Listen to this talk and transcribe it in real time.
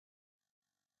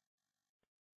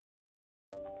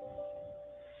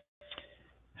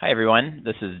Hi, everyone.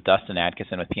 This is Dustin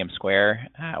Adkison with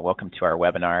PMsquare. Welcome to our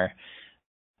webinar.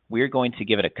 We're going to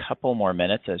give it a couple more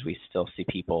minutes as we still see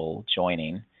people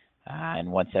joining.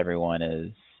 And once everyone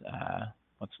is,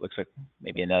 looks like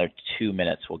maybe another 2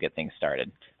 minutes, we'll get things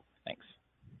started. Thanks.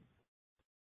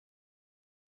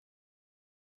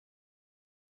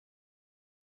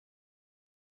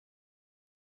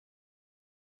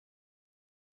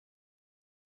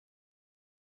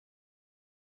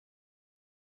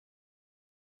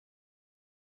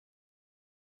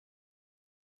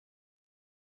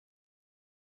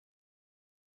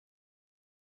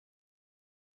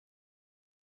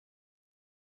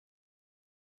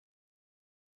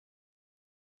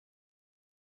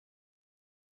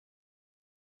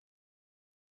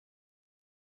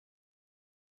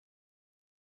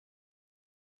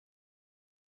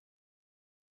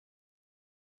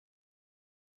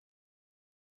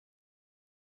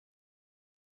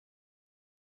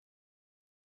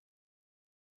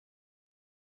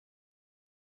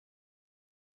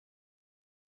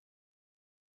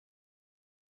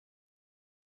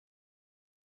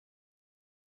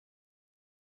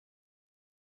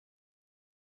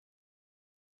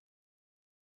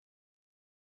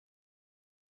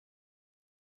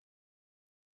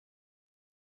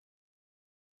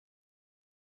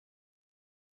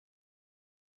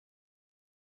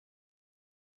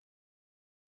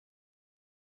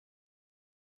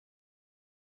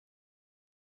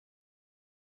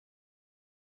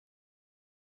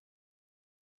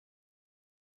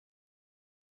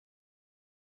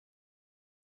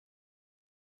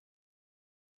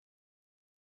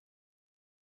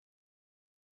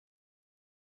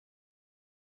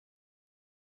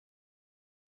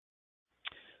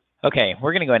 Okay,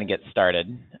 we're going to go ahead and get started.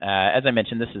 As I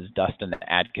mentioned, this is Dustin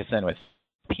Adkison with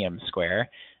PMsquare.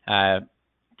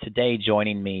 Today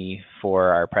joining me for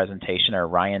our presentation are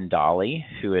Ryan Dolly,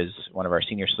 who is one of our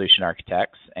senior solution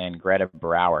architects, and Greta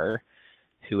Brower,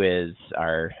 who is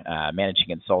our managing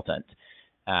consultant.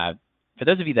 For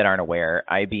those of you that aren't aware,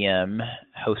 IBM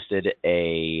hosted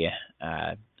a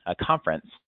conference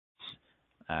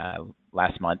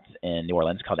last month in New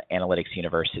Orleans called Analytics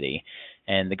University.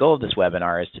 And the goal of this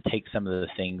webinar is to take some of the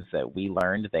things that we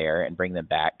learned there and bring them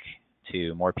back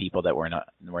to more people that were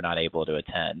not able to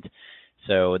attend.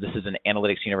 So this is an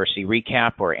Analytics University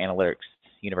recap, or Analytics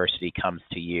University Comes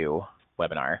to You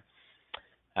webinar.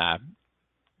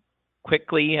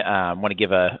 Quickly, I want to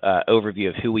give an overview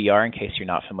of who we are in case you're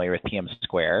not familiar with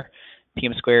PMsquare.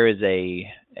 PMsquare is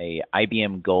a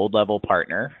IBM Gold level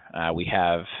partner. We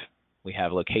have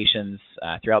locations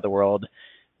throughout the world,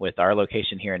 with our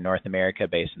location here in North America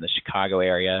based in the Chicago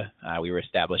area. We were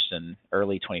established in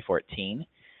early 2014,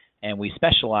 and we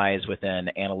specialize within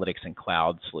analytics and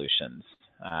cloud solutions,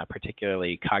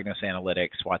 particularly Cognos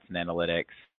Analytics, Watson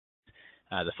Analytics,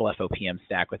 the full FOPM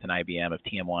stack within IBM of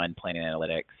TM1, Planning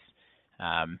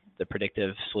Analytics, the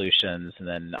predictive solutions, and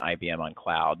then IBM on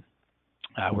cloud.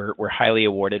 We're highly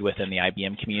awarded within the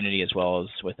IBM community as well as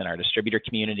within our distributor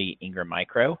community, Ingram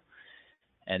Micro.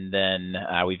 And then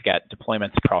we've got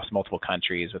deployments across multiple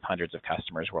countries with hundreds of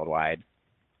customers worldwide.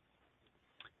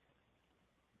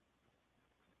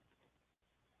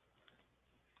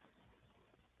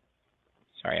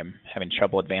 Sorry, I'm having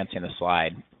trouble advancing the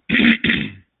slide.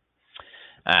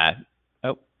 Oh,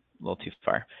 a little too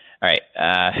far. All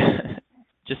right,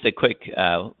 just a quick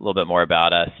little bit more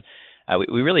about us.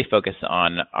 We really focus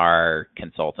on our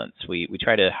consultants. We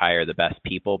try to hire the best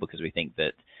people because we think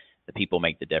that the people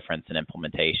make the difference in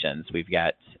implementations. We've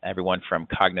got everyone from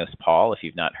Cognos Paul. If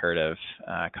you've not heard of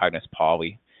Cognos Paul,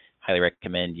 we highly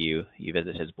recommend you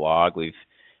visit his blog. We've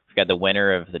got the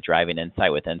winner of the Driving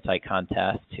Insight with Insight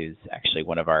contest, who's actually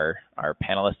one of our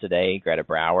panelists today, Greta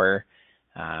Brower.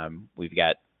 We've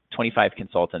got 25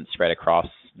 consultants spread across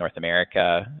North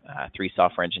America, 3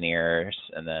 software engineers,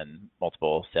 and then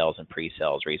multiple sales and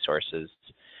pre-sales resources.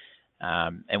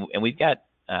 And we've got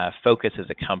focus as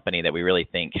a company that we really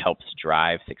think helps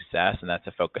drive success, and that's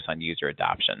a focus on user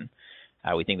adoption.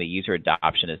 We think that user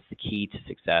adoption is the key to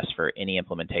success for any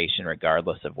implementation,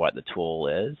 regardless of what the tool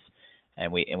is.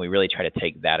 And we really try to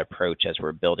take that approach as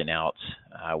we're building out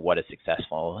what a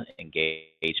successful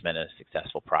engagement, a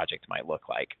successful project might look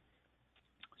like.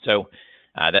 So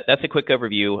that's a quick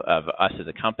overview of us as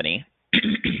a company.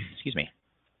 Excuse me.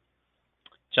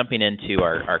 Jumping into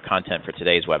our content for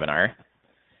today's webinar.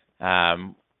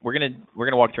 We're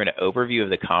gonna walk through an overview of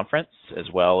the conference, as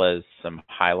well as some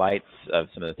highlights of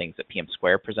some of the things that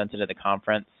PMsquare presented at the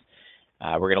conference.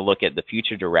 We're going to look at the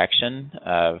future direction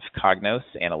of Cognos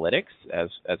Analytics as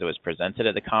it was presented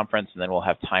at the conference, and then we'll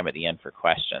have time at the end for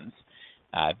questions.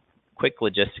 quick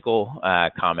logistical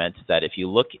comment is that if you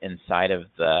look inside of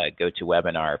the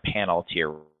GoToWebinar panel to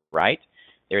your right,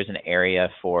 there's an area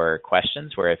for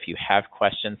questions where if you have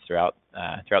questions throughout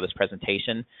this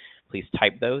presentation, please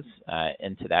type those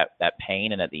into that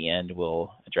pane, and at the end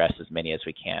we'll address as many as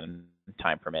we can,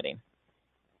 time permitting.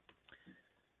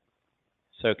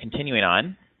 So continuing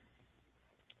on.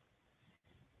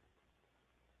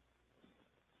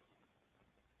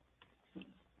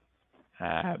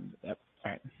 All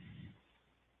right.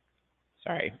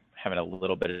 Sorry, having a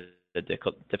little bit of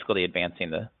difficulty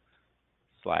advancing the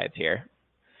slides here.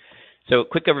 So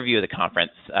quick overview of the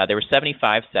conference. There were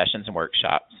 75 sessions and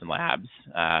workshops and labs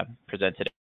presented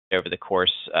over the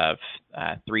course of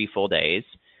 3 full days,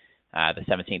 the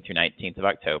 17th through 19th of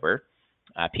October.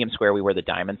 PMsquare, we were the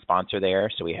diamond sponsor there,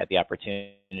 so we had the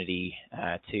opportunity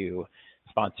to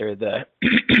sponsor the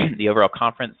the overall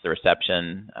conference, the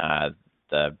reception,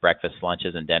 the breakfast,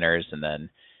 lunches, and dinners, and then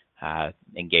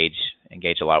engage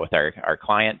a lot with our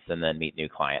clients, and then meet new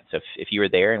clients. So if you were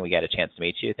there and we got a chance to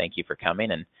meet you, thank you for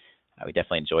coming, and we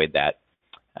definitely enjoyed that.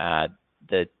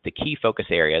 The key focus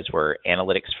areas were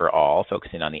analytics for all,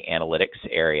 focusing on the analytics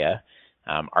area,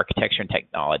 architecture and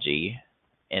technology,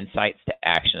 insights to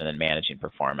action, and then managing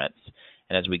performance.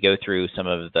 And as we go through some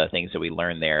of the things that we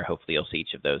learned there, hopefully you'll see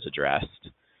each of those addressed.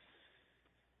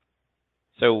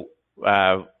 So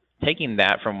taking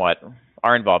that from what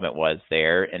our involvement was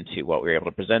there into what we were able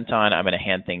to present on, I'm going to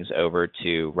hand things over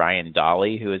to Ryan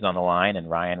Dolly, who is on the line, and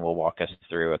Ryan will walk us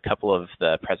through a couple of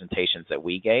the presentations that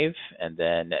we gave, and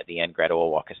then at the end, Greta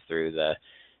will walk us through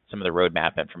some of the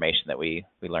roadmap information that we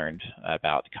learned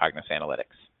about Cognos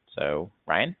Analytics. So,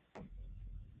 Ryan?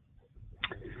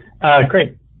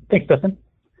 Great. Thanks, Dustin.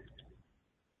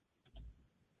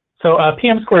 So,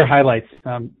 PMsquare highlights.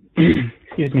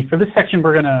 Excuse me. For this section,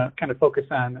 we're going to kind of focus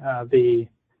on the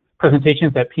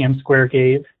presentations that PMsquare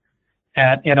gave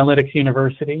at Analytics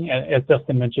University. As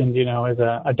Dustin mentioned, as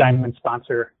a diamond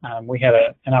sponsor, we had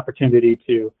an opportunity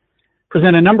to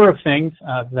present a number of things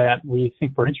that we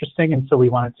think were interesting, and so we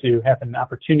wanted to have an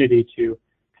opportunity to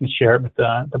kind of share it with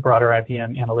the broader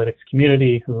IBM Analytics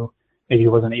community who maybe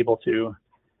wasn't able to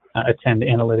attend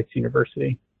Analytics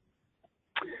University.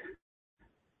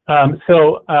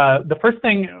 So the first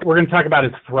thing we're going to talk about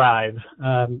is Thrive.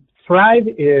 Thrive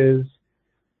is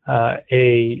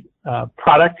a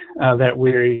product that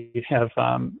we have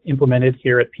implemented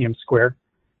here at PMsquare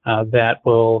that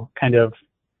will kind of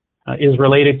is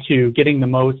related to getting the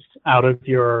most out of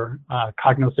your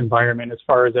Cognos environment as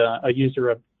far as a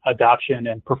user adoption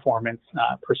and performance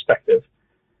perspective.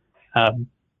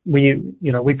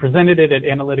 We presented it at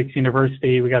Analytics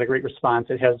University. We got a great response.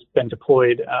 It has been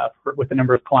deployed with a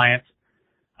number of clients.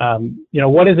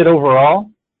 What is it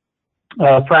overall?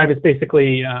 Thrive is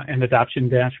basically an adoption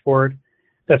dashboard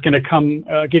that's going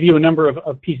to give you a number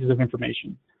of pieces of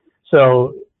information.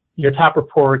 So your top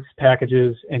reports,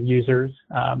 packages, and users,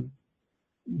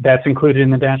 that's included in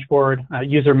the dashboard.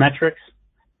 User metrics,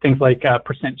 things like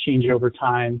percent change over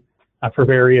time for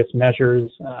various measures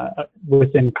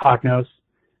within Cognos.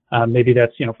 Maybe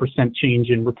that's percent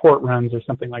change in report runs or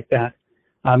something like that.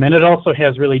 And it also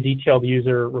has really detailed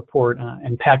user report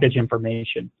and package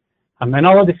information. And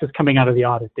all of this is coming out of the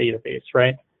audit database,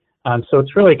 right? So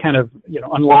it's really kind of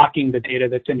unlocking the data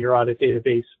that's in your audit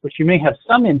database, which you may have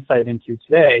some insight into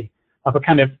today, but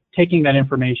kind of taking that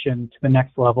information to the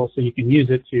next level so you can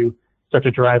use it to start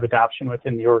to drive adoption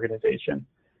within the organization.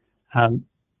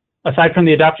 Aside from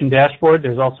the adoption dashboard,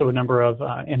 there's also a number of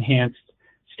enhanced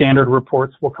standard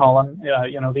reports, we'll call them.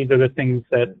 These are the things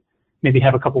that maybe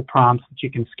have a couple prompts that you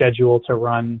can schedule to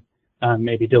run,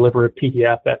 maybe deliver a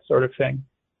PDF, that sort of thing.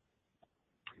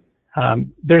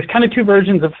 There's kind of 2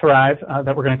 versions of Thrive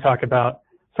that we're going to talk about.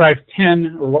 Thrive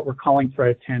 10, or what we're calling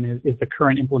Thrive 10, is the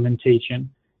current implementation.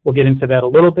 We'll get into that a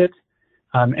little bit.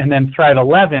 And then Thrive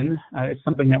 11 is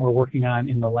something that we're working on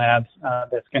in the labs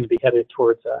that's going to be headed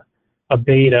towards a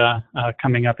beta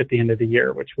coming up at the end of the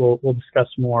year, which we'll discuss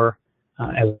more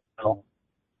as well.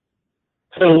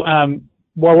 So,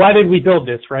 well, why did we build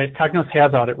this, right? Cognos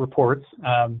has audit reports.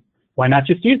 Why not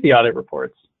just use the audit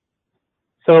reports?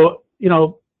 So,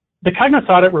 the Cognos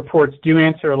audit reports do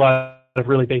answer a lot of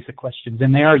really basic questions,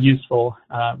 and they are useful,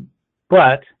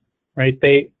 but, right,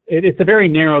 it's a very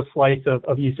narrow slice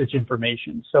of usage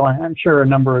information. So I'm sure a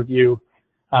number of you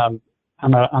on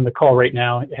the call right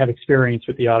now have experience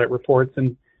with the audit reports,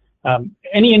 and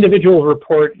any individual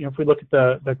report, if we look at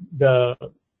the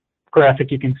graphic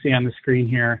you can see on the screen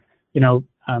here,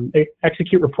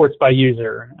 execute reports by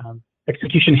user,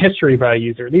 execution history by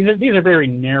user. These are very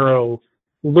narrow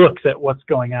looks at what's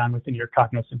going on within your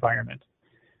Cognos environment.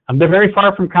 They're very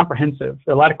far from comprehensive.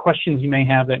 There are a lot of questions you may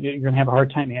have that you're going to have a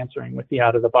hard time answering with the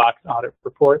out-of-the-box audit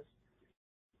reports.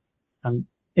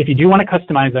 If you do want to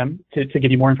customize them to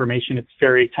give you more information, it's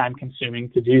very time-consuming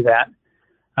to do that.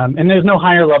 And there's no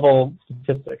higher-level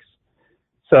statistics.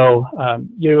 So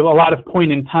you have a lot of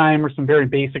point-in-time or some very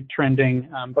basic trending,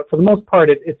 but for the most part,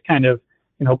 it's kind of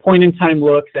point-in-time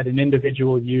looks at an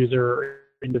individual user or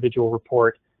individual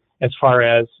report as far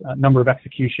as number of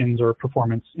executions or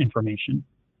performance information.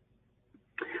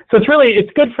 So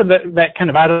it's good for that kind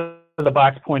of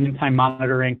out-of-the-box point-in-time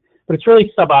monitoring, but it's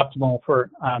really suboptimal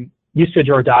for usage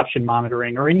or adoption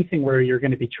monitoring or anything where you're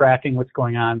going to be tracking what's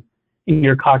going on in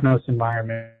your Cognos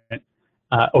environment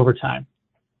over time.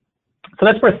 So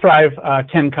that's where Thrive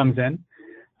 10 comes in.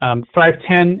 Thrive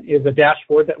 10 is a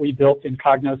dashboard that we built in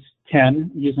Cognos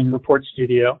 10 using Report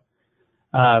Studio.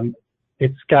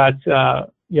 It's got,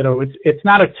 it's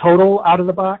not a total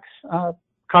out-of-the-box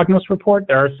Cognos report.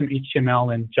 There are some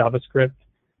HTML and JavaScript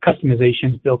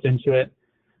customizations built into it.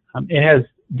 It has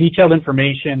detailed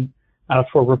information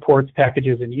for reports,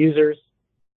 packages, and users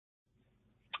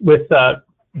with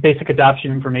basic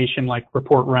adoption information like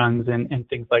report runs and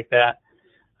things like that.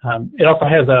 It also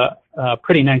has a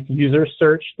pretty nice user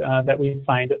search that we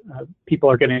find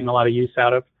people are getting a lot of use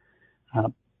out of.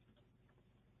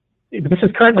 This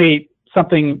is currently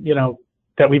something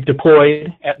that we've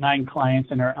deployed at 9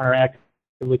 clients and are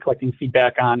actively collecting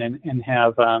feedback on and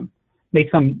have made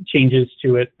some changes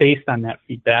to it based on that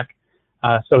feedback.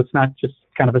 So it's not just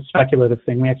kind of a speculative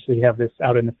thing. We actually have this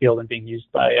out in the field and being used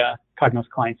by Cognos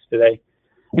clients today.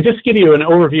 And just to give you an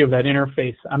overview of that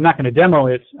interface, I'm not going to demo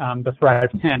it, the Thrive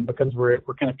 10, because we're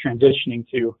kind of transitioning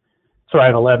to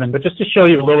Thrive 11. But just to show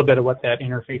you a little bit of what that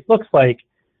interface looks like,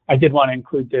 I did want to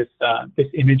include this this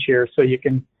image here, so you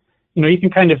can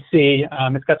kind of see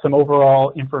it's got some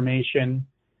overall information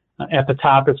at the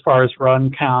top as far as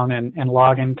run count and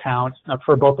login count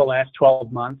for both the last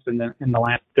 12 months and then in the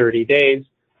last 30 days.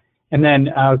 And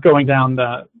then going down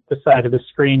the side of the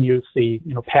screen, you see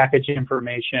package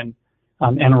information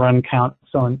and run count.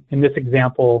 So in this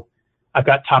example, I've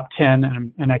got top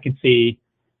 10, and I can see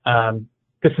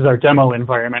this is our demo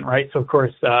environment, right? So of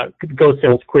course, Go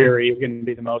Sales Query is going to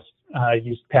be the most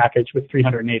used package with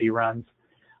 380 runs.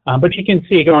 But you can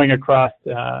see going across,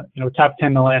 top 10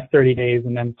 in the last 30 days,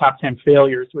 and then top 10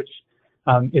 failures, which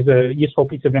is a useful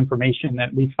piece of information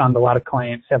that we found a lot of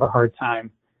clients have a hard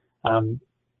time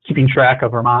keeping track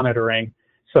of or monitoring.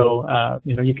 So,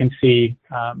 you can see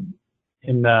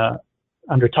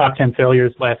under top 10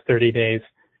 failures last 30 days,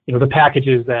 the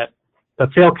packages the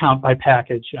fail count by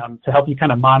package to help you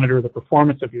kind of monitor the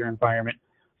performance of your environment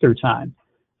through time.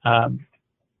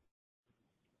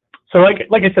 So like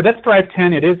I said, that's Thrive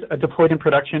 10. It is deployed in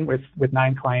production with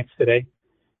 9 clients today.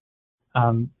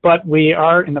 But we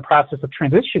are in the process of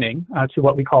transitioning to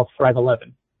what we call Thrive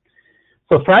 11.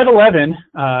 So Thrive 11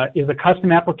 is a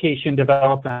custom application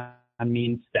developed on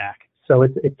MeanStack. So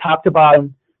it's top to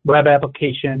bottom web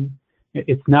application.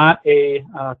 It's not a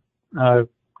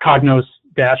Cognos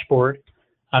dashboard.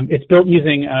 It's built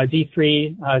using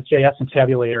D3, JS, and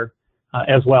Tabulator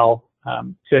as well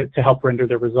to help render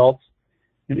the results.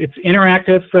 It's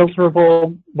interactive,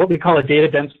 filterable, what we call a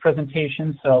data-dense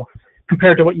presentation. So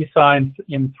compared to what you saw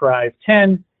in Thrive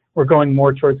 10, we're going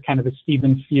more towards kind of a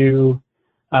Stevens view,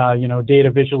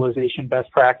 data visualization best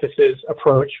practices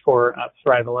approach for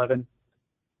Thrive 11.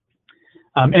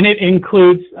 And it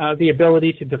includes the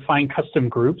ability to define custom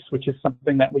groups, which is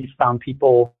something that we've found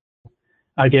people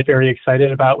get very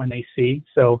excited about when they see.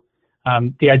 So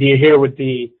the idea here would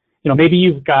be, maybe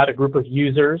you've got a group of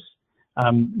users,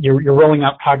 you're rolling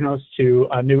out Cognos to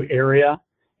a new area,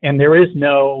 and there is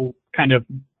no kind of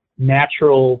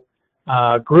natural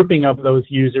grouping of those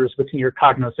users within your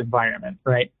Cognos environment,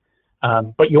 right?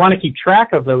 But you want to keep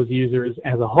track of those users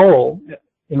as a whole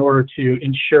in order to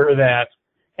ensure that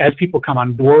as people come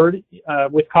on board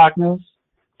with Cognos,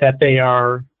 that they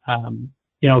are,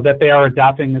 that they are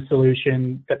adopting the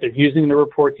solution, that they're using the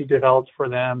reports you developed for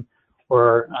them,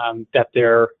 or that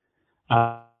they're,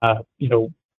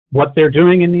 what they're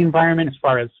doing in the environment as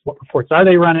far as what reports are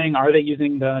they running, are they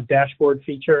using the dashboard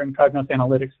feature in Cognos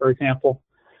Analytics, for example.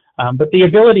 But the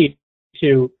ability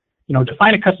to,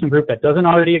 define a custom group that doesn't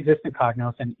already exist in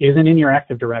Cognos and isn't in your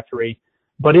Active Directory,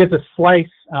 but is a slice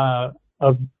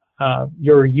of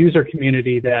your user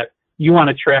community that you want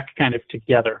to track kind of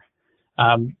together.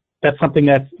 That's something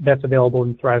that's available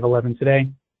in Thrive 11 today.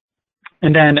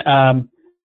 And then,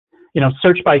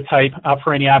 search by type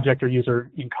for any object or user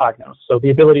in Cognos. So the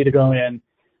ability to go in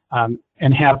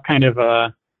and have kind of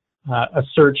a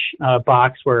search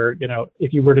box where,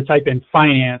 if you were to type in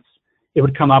finance, it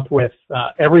would come up with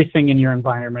everything in your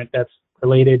environment that's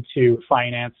related to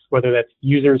finance, whether that's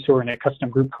users who are in a custom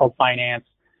group called finance,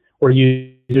 or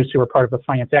users who are part of the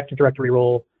finance Active Directory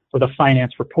role, or the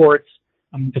finance reports.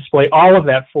 Display all of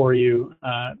that for you,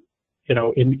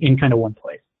 in kind of one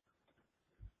place.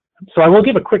 So I will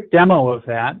give a quick demo of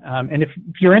that, and if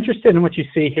you're interested in what you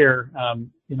see here,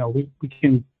 we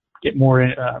can get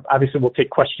more. Obviously, we'll take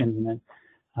questions, and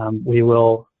then we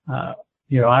will.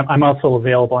 I'm also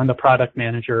available. I'm the product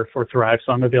manager for Thrive,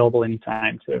 so I'm available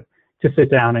anytime to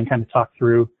sit down and kind of talk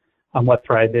through what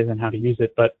Thrive is and how to use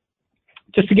it. But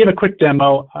just to give a quick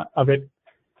demo of it,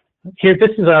 here, this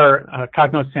is our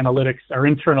Cognos Analytics, our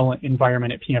internal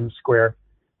environment at PMsquare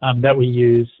that we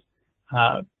use.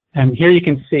 And here you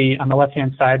can see on the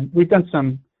left-hand side, we've done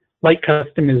some light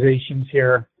customizations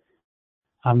here,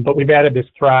 but we've added this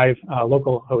Thrive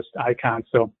local host icon.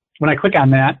 So when I click on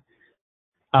that,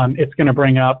 it's going to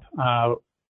bring up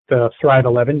the Thrive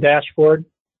 11 dashboard.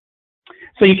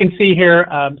 So you can see here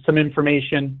some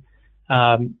information.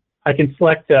 I can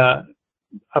select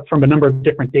from a number of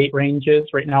different date ranges.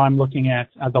 Right now I'm looking at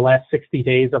the last 60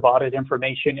 days of audit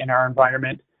information in our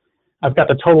environment. I've got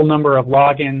the total number of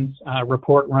logins,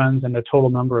 report runs, and the total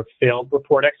number of failed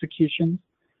report executions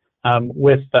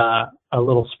with a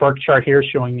little Spark chart here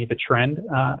showing me the trend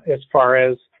as far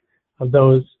as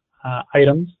those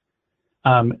items.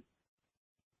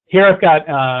 Here I've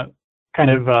got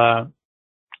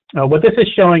what this is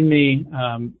showing me,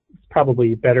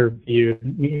 probably better view.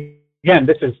 Again,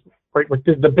 this is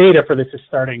the beta for this is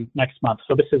starting next month.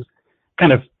 So this is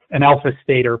kind of an alpha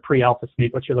state or pre-alpha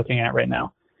state, what you're looking at right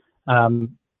now.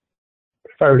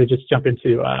 If I were to just jump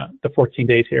into the 14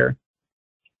 days here,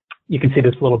 you can see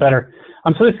this a little better.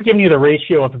 So this is giving you the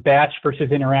ratio of batch versus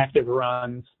interactive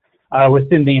runs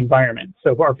within the environment.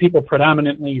 So are people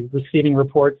predominantly receiving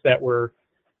reports that were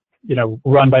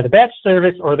run by the batch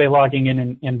service, or are they logging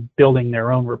in and building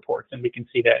their own reports? And we can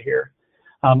see that here.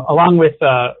 Along with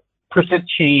percent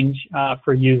change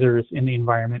for users in the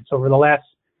environment. So over the last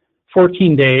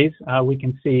 14 days, we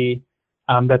can see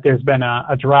that there's been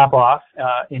a drop-off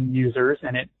in users,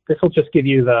 and this will just give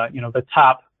you the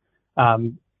top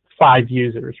 5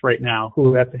 users right now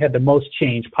who have had the most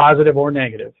change, positive or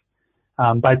negative,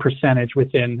 by percentage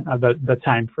within the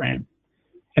time frame.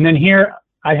 And then here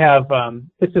I have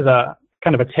this is a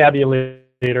kind of a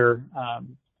tabulator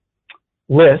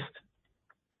list.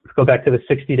 Let's go back to the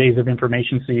 60 days of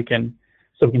information so we can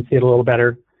see it a little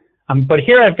better. But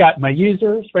here I've got my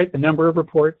users, right? The number of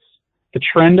reports, the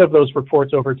trend of those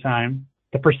reports over time,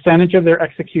 the percentage of their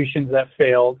executions that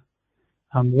failed,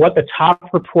 what the top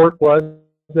report was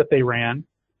that they ran,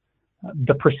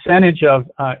 the percentage of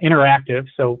interactive.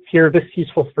 So here, this is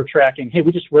useful for tracking. Hey,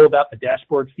 we just rolled out the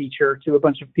dashboard feature to a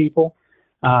bunch of people.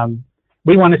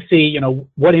 We want to see,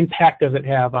 what impact does it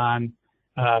have on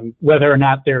whether or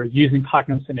not they're using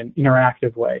Cognos in an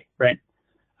interactive way, right?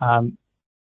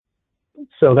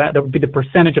 So that would be the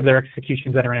percentage of their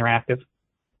executions that are interactive,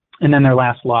 and then their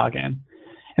last login.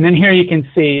 And then here you can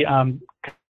see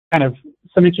kind of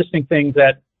some interesting things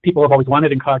that people have always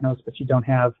wanted in Cognos, but you don't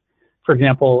have. For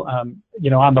example, on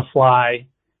the fly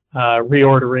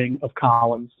reordering of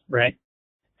columns, right?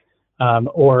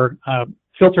 Or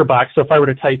filter box. So if I were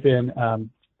to type in,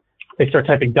 they start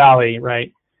typing Dolly,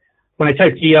 right? When I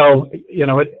type EO,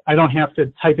 I don't have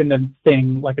to type in the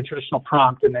thing like a traditional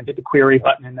prompt and then hit the query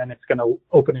button and then it's going to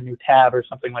open a new tab or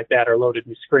something like that, or load a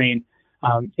new screen.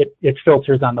 It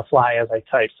filters on the fly as I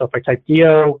type. So if I type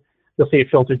EO, you'll see it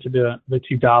filtered to the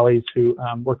 2 Dollys who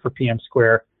work for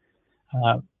PMsquare.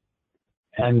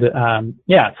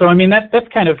 Yeah, so I mean that's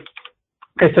kind of,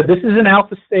 like I said, this is an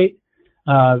alpha state,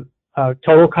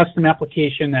 total custom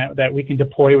application that we can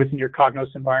deploy within your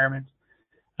Cognos environment.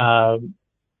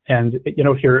 And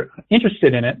if you're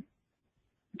interested in it,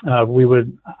 we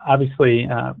would obviously,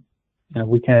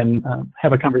 we can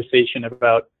have a conversation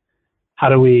about how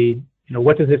do we,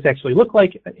 what does this actually look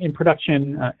like in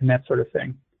production and that sort of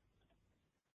thing.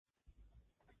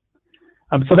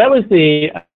 So that was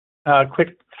the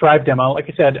quick Thrive demo. Like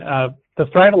I said, the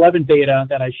Thrive 11 beta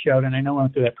that I showed, and I know I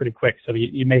went through that pretty quick, so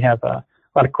you may have a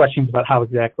lot of questions about how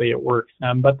exactly it works.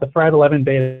 But the Thrive 11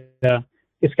 beta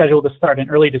is scheduled to start in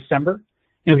early December,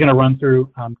 and is going to run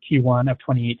through Q1 of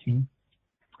 2018.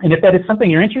 And if that is something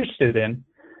you're interested in,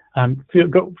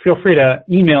 feel free to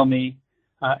email me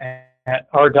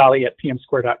at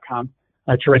rdolly@pmsquare.com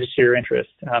to register your interest.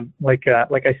 Like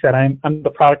I said, I'm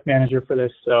the product manager for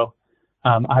this, so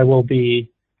I will be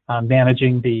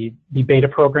managing the beta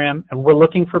program, and we're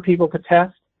looking for people to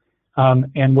test,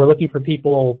 and we're looking for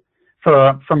people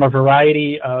from a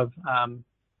variety of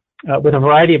with a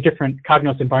variety of different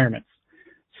Cognos environments.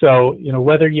 So,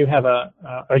 whether you have a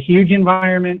huge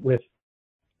environment with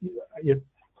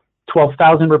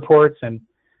 12,000 reports and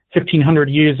 1,500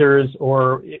 users,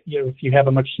 or if you have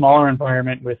a much smaller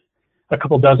environment with a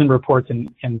couple dozen reports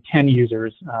and 10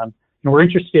 users, we're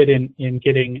interested in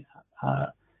getting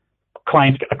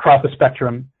clients across the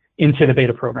spectrum into the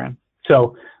beta program.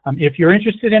 So if you're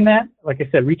interested in that, like I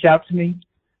said, reach out to me,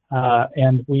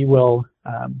 and we will,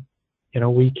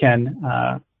 we can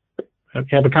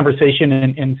have a conversation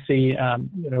and see,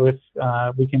 if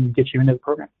we can get you into the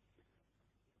program.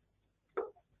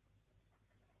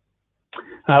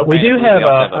 We do have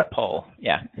a poll.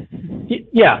 Yeah.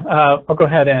 Yeah, I'll go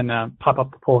ahead and pop up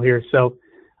the poll here. So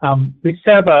we just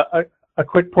have a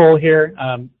quick poll here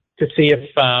to see if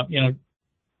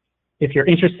if you're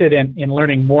interested in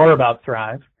learning more about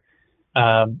Thrive.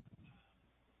 So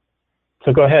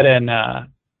go ahead and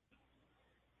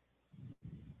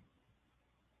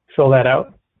fill that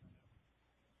out.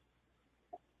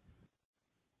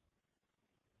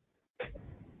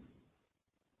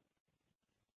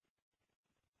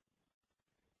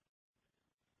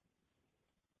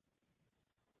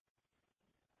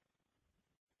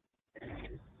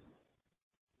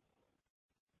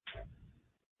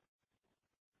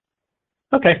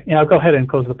 Okay, yeah, I'll go ahead and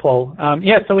close the poll.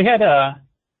 Yeah, so we had a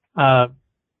kind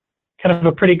of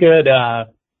a pretty good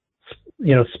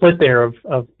split there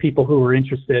of people who were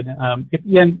interested. If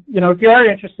you are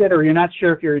interested or you're not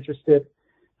sure if you're interested,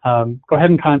 go ahead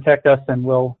and contact us, and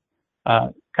we'll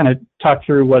kind of talk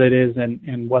through what it is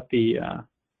and what the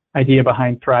idea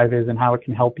behind Thrive is and how it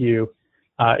can help you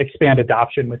expand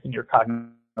adoption within your Cognos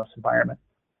environment.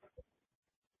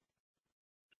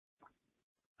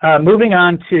 Moving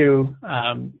on to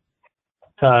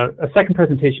a second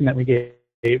presentation that we gave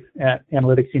at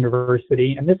Analytics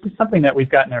University, and this is something that we've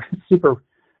gotten a super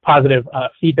positive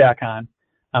feedback on.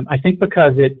 I think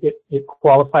because it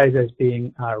qualifies as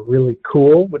being really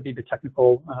cool, would be the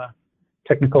technical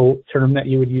term that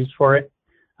you would use for it,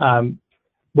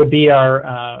 would be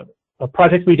a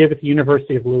project we did with the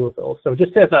University of Louisville. So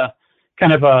just as a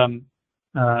kind of an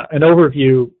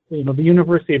overview, the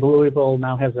University of Louisville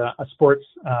now has a sports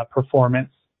performance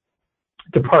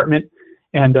department,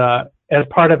 and as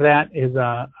part of that is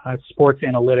a sports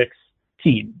analytics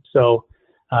team. So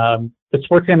the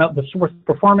sports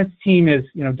performance team is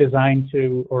designed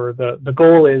to, or the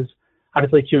goal is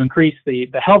obviously to increase the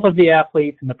health of the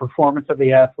athletes and the performance of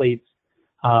the athletes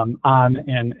on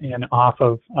and off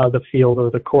of the field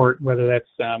or the court, whether that's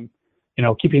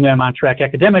keeping them on track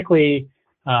academically,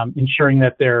 ensuring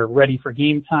that they're ready for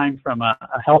game time from a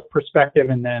health perspective,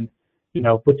 and then,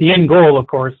 with the end goal, of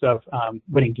course, of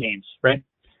winning games, right?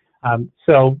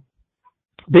 So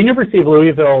the University of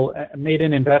Louisville made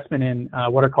an investment in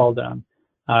what are called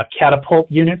catapult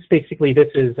units. Basically,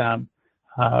 this is a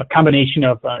combination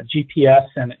of GPS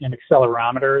and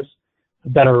accelerometers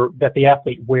that the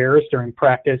athlete wears during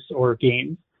practice or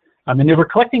games. And they were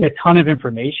collecting a ton of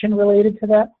information related to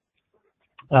that.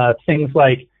 Things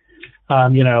like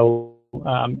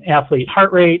athlete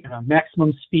heart rate,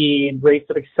 maximum speed, rates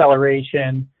of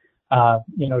acceleration,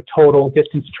 total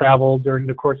distance traveled during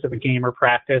the course of a game or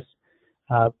practice.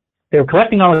 They were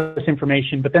collecting all of this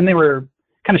information, but then they were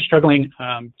kind of struggling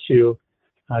to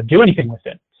do anything with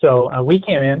it. So we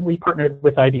came in, we partnered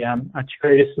with IBM to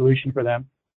create a solution for them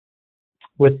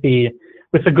with the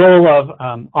goal of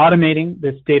automating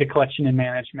this data collection and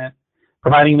management,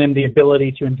 providing them the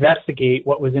ability to investigate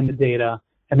what was in the data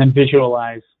and then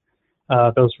visualize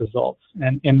those results.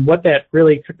 And what that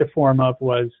really took the form of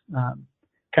was kind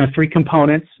of three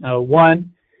components.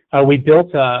 One, we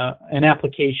built an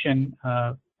application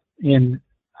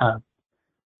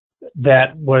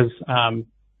that was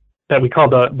that we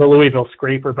called the Louisville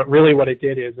Scraper, but really what it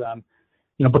did is,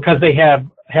 because they had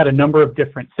a number of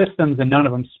different systems and none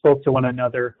of them spoke to one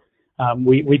another,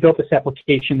 we built this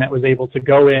application that was able to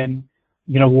go in,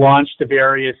 launch the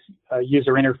various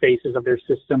user interfaces of their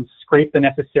systems, scrape the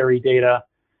necessary data,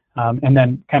 and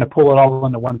then kind of pull it all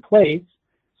into one place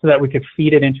so that we could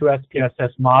feed it into SPSS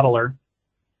Modeler.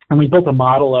 And we built a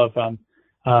model of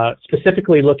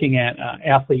specifically looking at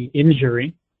athlete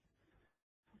injury,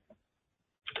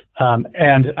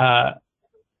 and a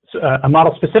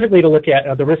model specifically to look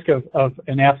at the risk of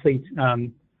an athlete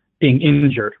being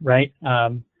injured, right?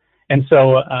 And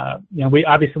so,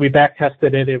 we back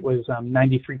tested it. It was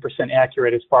 93%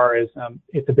 accurate as far as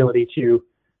its ability to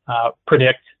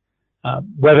predict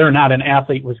whether or not an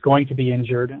athlete was going to be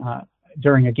injured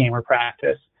during a game or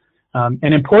practice.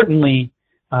 And importantly,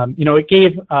 it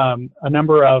gave a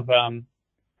number of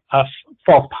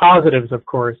false positives, of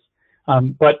course,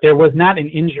 but there was not an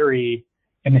injury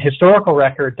in the historical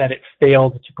record that it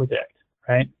failed to predict,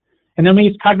 right? And then we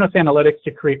use Cognos Analytics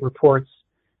to create reports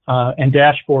and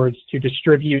dashboards to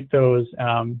distribute those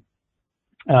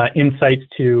insights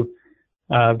to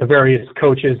the various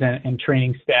coaches and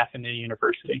training staff in the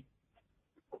university.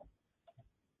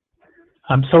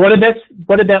 So what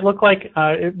did that look like?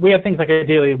 We have things like a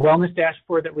daily wellness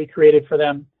dashboard that we created for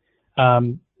them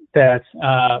that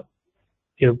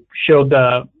showed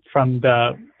from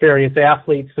the various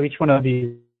athletes. So each one of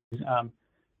these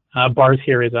bars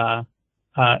here is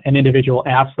an individual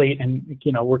athlete, and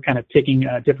we're kind of taking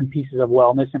different pieces of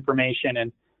wellness information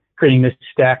and creating this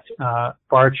stacked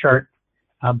bar chart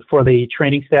for the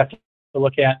training staff to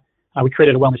look at. We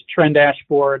created a wellness trend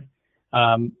dashboard,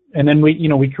 and then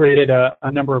we created a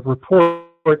number of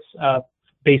reports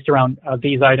based around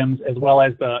these items, as well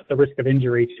as the risk of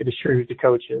injury to distribute to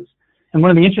coaches. And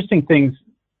one of the interesting things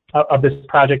of this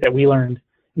project that we learned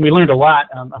a lot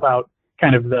about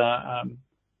kind of the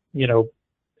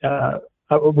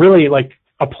really like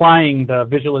applying the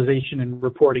visualization and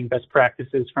reporting best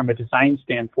practices from a design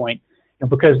standpoint,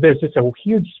 because there's just a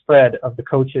huge spread of the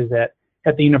coaches at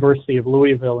the University of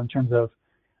Louisville in terms of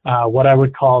what I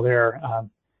would call their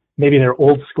maybe their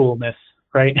old schoolness,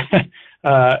 right?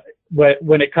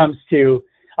 When it comes to,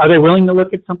 are they willing to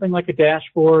look at something like a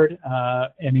dashboard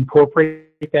and incorporate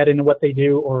that into what they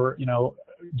do, or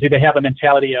do they have a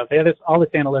mentality of, hey, all this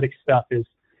analytics stuff is,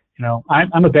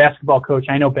 I'm a basketball coach,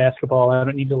 I know basketball, I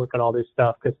don't need to look at all this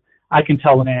stuff because I can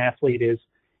tell when an athlete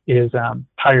is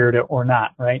tired or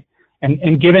not, right?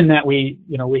 And given that we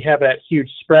have that huge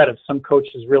spread of some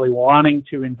coaches really wanting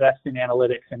to invest in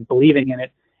analytics and believing in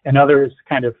it, and others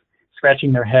kind of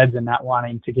scratching their heads and not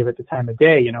wanting to give it the time of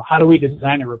day, how do we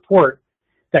design a report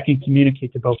that can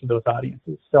communicate to both of those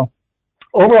audiences? So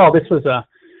overall, this was a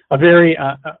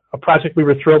project we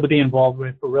were thrilled to be involved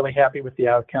with. We're really happy with the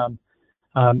outcome,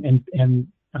 and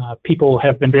people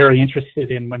have been very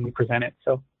interested in when we present it.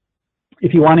 So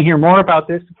if you want to hear more about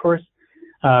this, of course,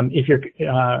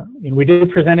 we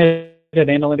did present it at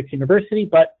Analytics University,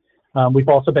 but we've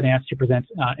also been asked to present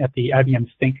at the IBM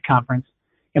Think conference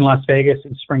in Las Vegas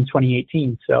in spring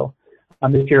 2018. So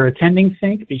if you're attending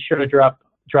Think, be sure to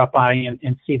drop by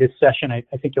and see this session. I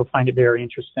think you'll find it very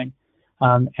interesting.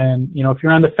 And if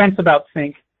you're on the fence about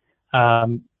Think,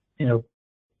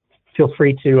 feel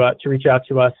free to reach out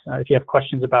to us if you have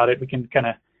questions about it. We can kind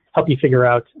of help you figure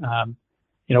out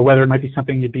whether it might be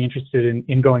something you'd be interested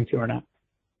in going to or not.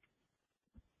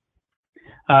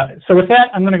 So with that,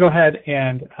 I'm going to go ahead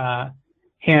and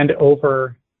hand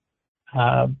over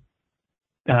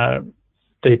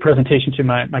the presentation to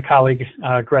my colleague,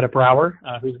 Greta Brower,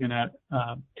 who's going to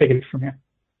take it from here.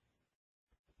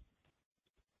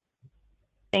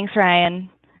 Thanks, Ryan.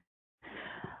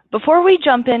 Before we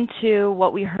jump into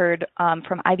what we heard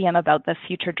from IBM about the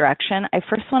future direction, I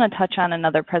first want to touch on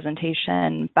another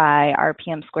presentation by our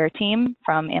PMsquare team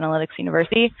from Analytics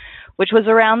University, which was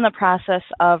around the process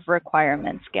of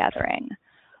requirements gathering.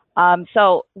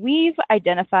 So we've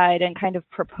identified and kind of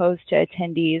proposed to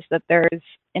attendees that there's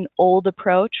an old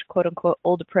approach, quote unquote,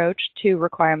 old approach to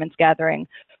requirements gathering,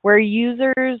 where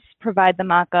users provide the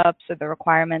mock-ups or the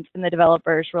requirements and the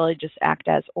developers really just act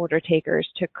as order takers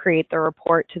to create the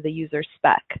report to the user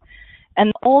spec. And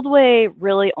the old way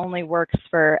really only works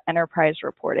for enterprise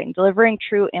reporting. Delivering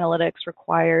true analytics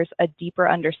requires a deeper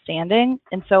understanding.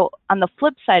 And so on the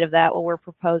flip side of that, what we're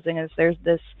proposing is there's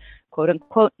this quote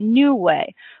unquote new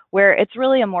way, where it's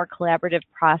really a more collaborative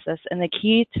process. And the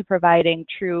key to providing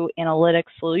true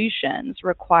analytics solutions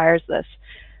requires this,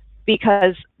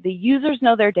 because the users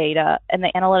know their data and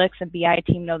the analytics and BI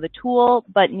team know the tool,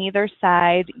 but neither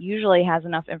side usually has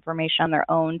enough information on their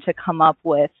own to come up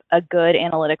with a good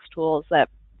analytics tools that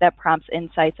prompts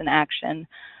insights and action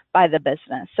by the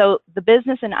business. So the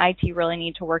business and IT really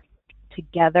need to work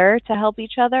together to help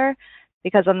each other,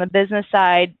 because on the business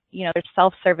side, there's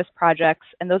self-service projects,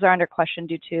 and those are under question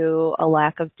due to a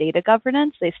lack of data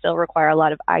governance. They still require a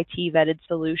lot of IT vetted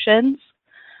solutions.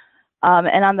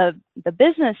 And on the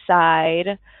business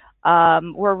side,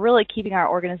 we're really keeping our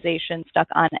organization stuck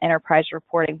on enterprise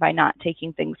reporting by not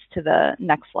taking things to the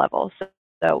next level.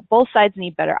 So both sides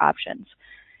need better options.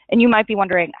 And you might be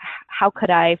wondering, how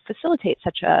could I facilitate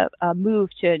such a move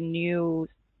to a new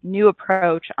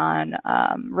approach on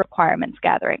requirements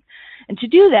gathering? And to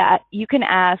do that, you can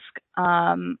ask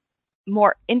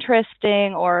more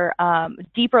interesting or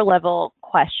deeper level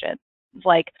questions.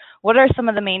 Like, what are some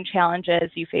of the main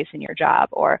challenges you face in your job?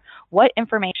 Or what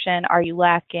information are you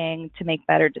lacking to make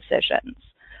better decisions?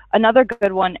 Another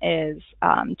good one is,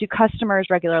 do customers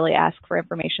regularly ask for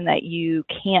information that you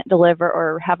can't deliver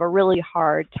or have a really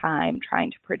hard time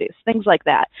trying to produce? Things like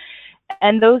that.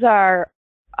 And those are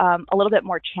a little bit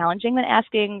more challenging than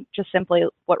asking just simply,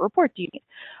 what report do you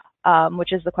need?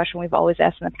 Which is the question we've always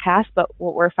asked in the past, but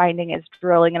what we're finding is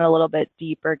drilling in a little bit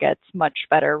deeper gets much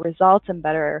better results and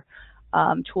better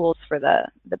tools for the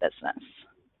business.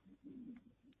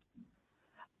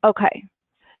 Okay,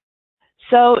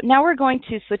 so now we're going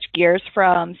to switch gears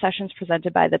from sessions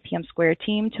presented by the PMsquare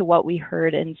team to what we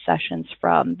heard in sessions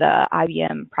from the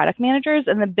IBM product managers.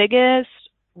 And the biggest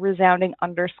resounding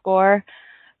underscore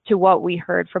to what we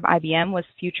heard from IBM was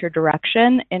future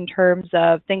direction in terms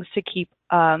of things to keep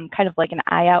kind of like an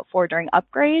eye out for during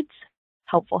upgrades,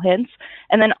 helpful hints,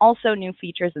 and then also new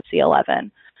features in C11.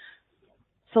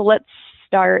 So let's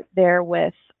start there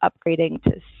with upgrading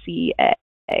to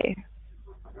CA.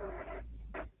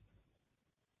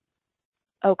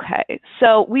 Okay,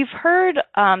 so we've heard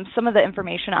some of the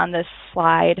information on this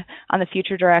slide on the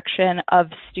future direction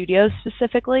of Studio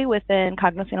specifically within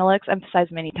Cognos Analytics,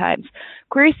 emphasized many times.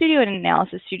 Query Studio and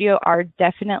Analysis Studio are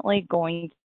definitely going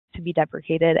to be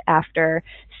deprecated after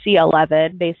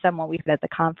C11 based on what we've heard at the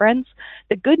conference.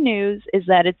 The good news is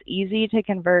that it's easy to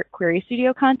convert Query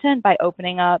Studio content by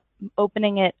opening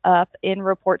it up in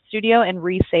Report Studio and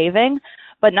resaving,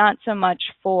 but not so much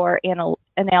for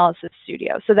Analysis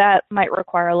Studio. So that might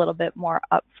require a little bit more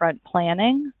upfront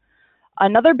planning.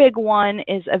 Another big one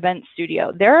is Event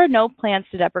Studio. There are no plans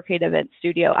to deprecate Event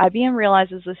Studio. IBM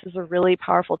realizes this is a really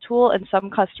powerful tool, and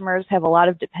some customers have a lot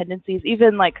of dependencies,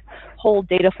 even like whole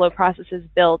data flow processes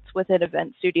built within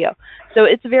Event Studio. So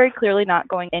it's very clearly not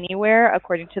going anywhere,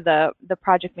 according to the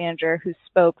project manager who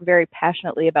spoke very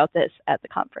passionately about this at the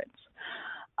conference.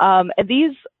 And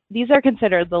these are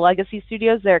considered the legacy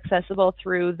studios. They're accessible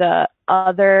through the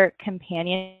other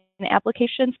companion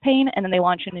applications pane, and then they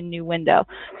launch in a new window.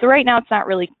 So right now it's not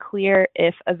really clear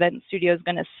if Event Studio is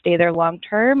going to stay there long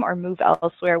term or move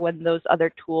elsewhere when those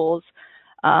other tools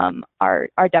are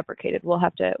deprecated. We'll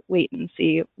have to wait and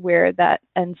see where that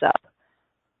ends up.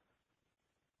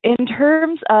 In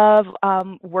terms of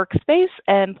workspace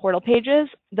and portal pages,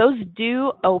 those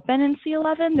do open in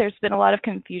C11. There's been a lot of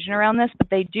confusion around this,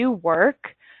 but they do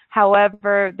work.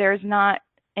 However, there's not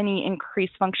any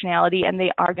increased functionality, and they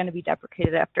are going to be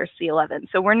deprecated after C11.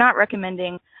 So we're not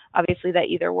recommending, obviously, that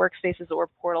either workspaces or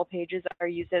portal pages are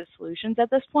used as solutions at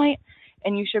this point,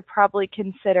 and you should probably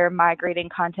consider migrating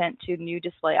content to new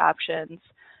display options,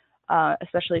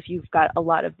 especially if you've got a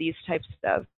lot of these types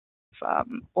of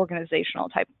organizational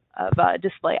type of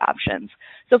display options.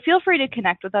 So feel free to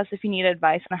connect with us if you need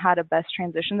advice on how to best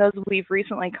transition those. We've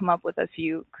recently come up with a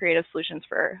few creative solutions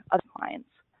for other clients.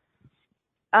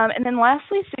 And then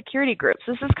lastly, security groups.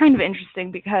 This is kind of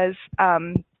interesting because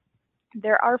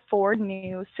there are 4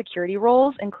 new security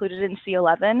roles included in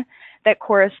C11 that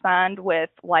correspond with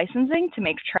licensing to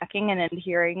make tracking and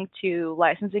adhering to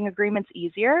licensing agreements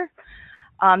easier.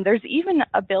 There's even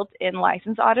a built-in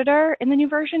license auditor in the new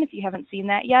version if you haven't seen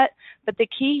that yet. But the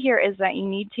key here is that you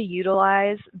need to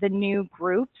utilize the new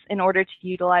groups in order to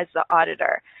utilize the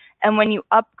auditor. And when you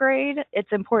upgrade,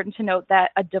 it's important to note that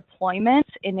a deployment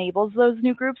enables those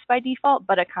new groups by default,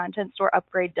 but a content store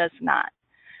upgrade does not.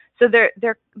 So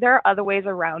there are other ways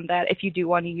around that if you do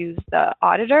want to use the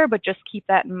auditor, but just keep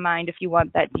that in mind if you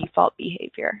want that default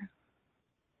behavior.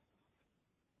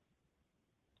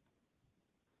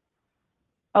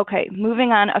 Okay,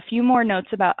 moving on, a few more notes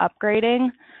about upgrading.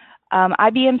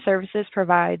 IBM Services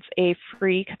provides a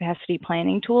free capacity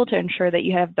planning tool to ensure that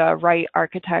you have the right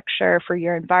architecture for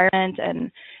your environment and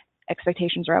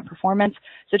expectations around performance.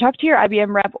 So talk to your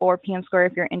IBM rep or PMsquare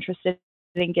if you're interested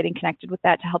in getting connected with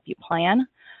that to help you plan.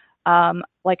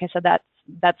 Like I said,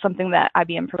 that's something that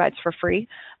IBM provides for free.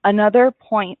 Another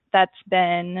point that's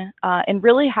been in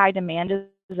really high demand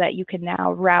is that you can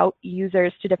now route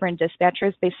users to different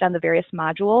dispatchers based on the various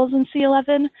modules in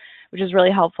C11, which is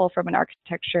really helpful from an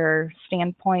architecture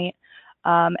standpoint.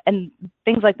 And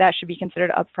things like that should be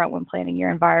considered upfront when planning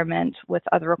your environment with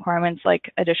other requirements like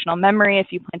additional memory if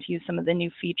you plan to use some of the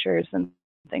new features and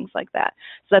things like that.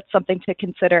 So that's something to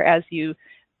consider as you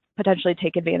potentially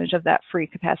take advantage of that free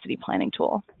capacity planning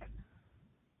tool.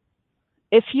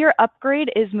 If your upgrade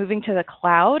is moving to the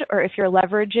cloud, or if you're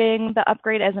leveraging the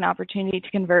upgrade as an opportunity to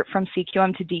convert from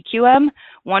CQM to DQM,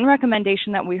 one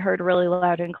recommendation that we heard really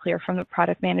loud and clear from the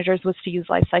product managers was to use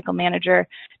Lifecycle Manager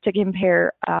to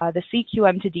compare the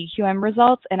CQM to DQM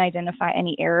results and identify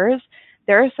any errors.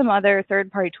 There are some other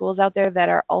third-party tools out there that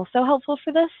are also helpful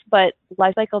for this, but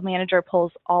Lifecycle Manager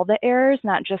pulls all the errors,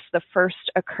 not just the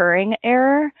first occurring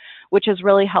error, which is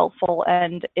really helpful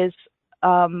and is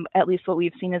at least what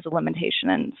we've seen as a limitation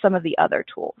in some of the other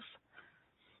tools.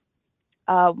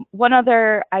 One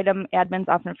other item admins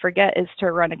often forget is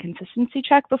to run a consistency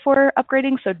check before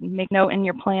upgrading, so make note in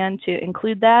your plan to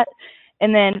include that.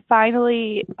 And then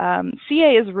finally,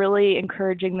 CA is really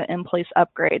encouraging the in-place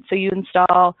upgrade. So you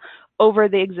install over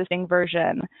the existing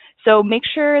version. So make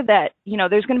sure that,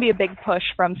 there's going to be a big push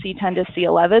from C10 to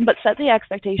C11, but set the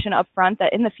expectation up front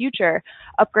that in the future,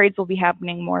 upgrades will be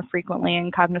happening more frequently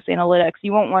in Cognos Analytics.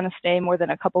 You won't want to stay more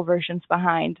than a couple versions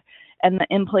behind, and the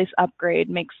in-place upgrade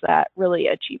makes that really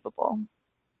achievable.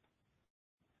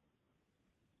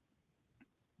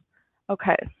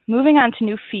 Okay, moving on to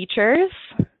new features.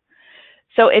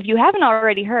 So if you haven't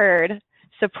already heard,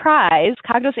 surprise,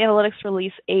 Cognos Analytics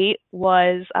Release 8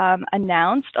 was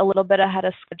announced a little bit ahead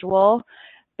of schedule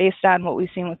based on what we've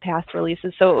seen with past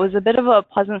releases. So it was a bit of a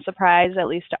pleasant surprise, at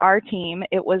least to our team.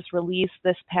 It was released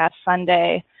this past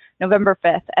Sunday, November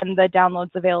 5th, and the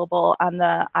download's available on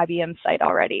the IBM site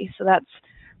already. So that's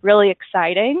really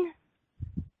exciting.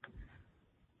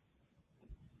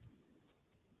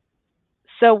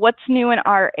 So what's new in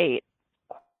R8?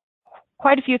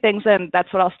 Quite a few things, and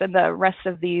that's what I'll spend the rest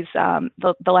of these,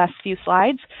 the last few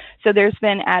slides. So there's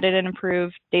been added and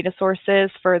improved data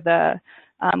sources for the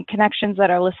connections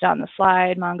that are listed on the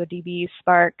slide: MongoDB,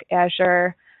 Spark,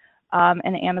 Azure,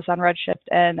 and Amazon Redshift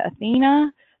and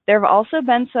Athena. There have also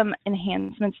been some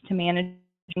enhancements to managing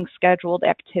scheduled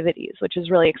activities, which is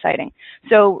really exciting.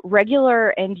 So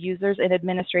regular end users and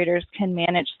administrators can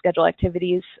manage scheduled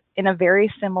activities in a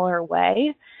very similar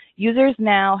way. Users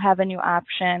now have a new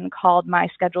option called My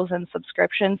Schedules and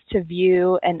Subscriptions to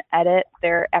view and edit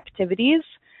their activities.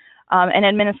 And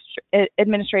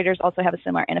administrators also have a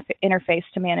similar interface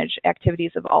to manage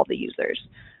activities of all the users.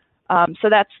 So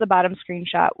that's the bottom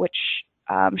screenshot, which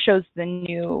shows the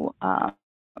new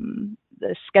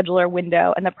the scheduler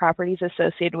window and the properties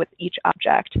associated with each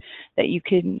object that you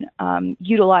can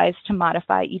utilize to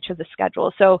modify each of the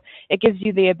schedules. So it gives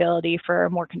you the ability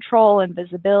for more control and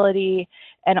visibility,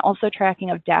 and also tracking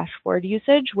of dashboard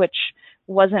usage, which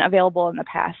wasn't available in the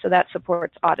past. So that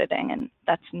supports auditing, and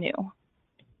that's new.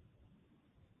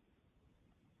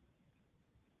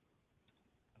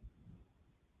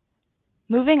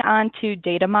 Moving on to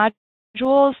data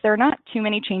modules, there are not too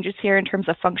many changes here in terms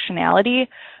of functionality,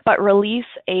 but Release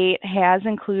 8 has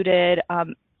included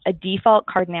a default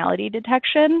cardinality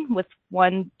detection with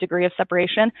 1 degree of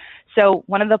separation. So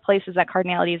one of the places that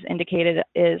cardinality is indicated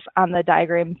is on the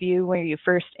diagram view where you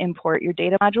first import your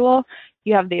data module.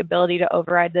 You have the ability to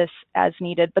override this as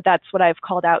needed, but that's what I've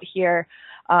called out here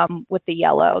with the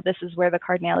yellow. This is where the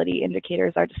cardinality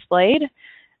indicators are displayed.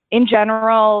 In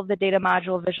general, the data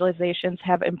module visualizations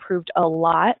have improved a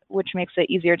lot, which makes it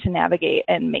easier to navigate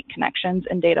and make connections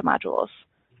in data modules.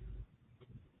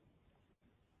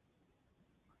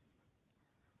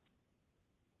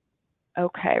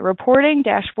 Okay, reporting,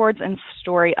 dashboards, and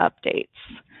story updates.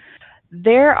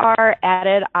 There are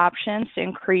added options to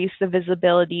increase the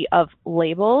visibility of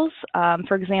labels.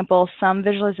 For example, some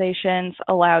visualizations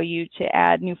allow you to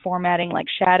add new formatting like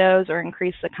shadows or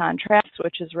increase the contrast,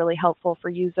 which is really helpful for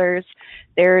users.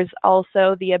 There's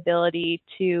also the ability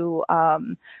to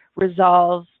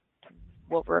resolve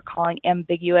what we're calling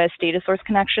ambiguous data source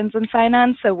connections and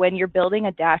sign-ons. So when you're building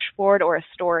a dashboard or a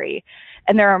story,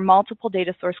 and there are multiple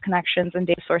data source connections and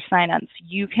data source sign-ons,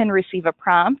 you can receive a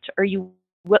prompt, or you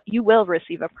will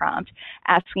receive a prompt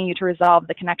asking you to resolve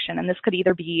the connection. And this could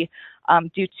either be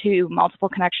due to multiple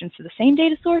connections to the same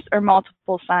data source or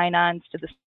multiple sign-ons to the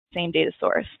same data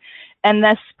source. And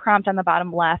this prompt on the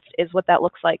bottom left is what that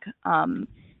looks like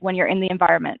when you're in the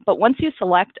environment. But once you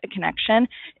select a connection,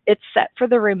 it's set for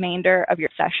the remainder of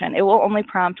your session. It will only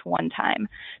prompt one time.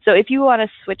 So if you want to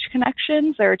switch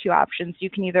connections, there are 2 options. You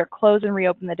can either close and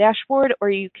reopen the dashboard, or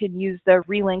you can use the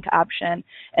relink option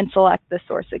and select the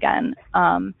source again.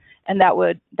 And that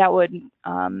would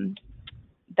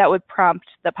prompt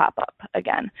the pop-up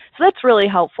again. So that's really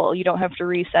helpful. You don't have to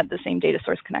reset the same data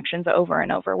source connections over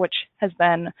and over, which has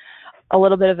been a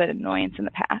little bit of an annoyance in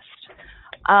the past.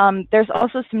 There's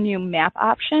also some new map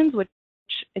options, which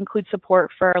include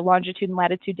support for longitude and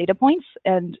latitude data points.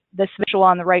 And this visual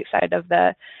on the right side of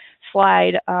the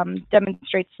slide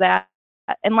demonstrates that.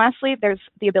 And lastly, there's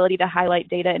the ability to highlight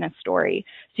data in a story.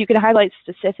 So you can highlight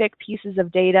specific pieces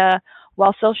of data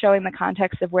while still showing the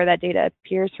context of where that data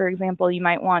appears. For example, you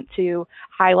might want to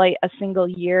highlight a single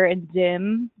year and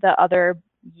dim the other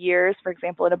years, for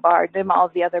example, in a bar, dim all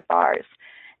of the other bars.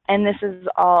 And this is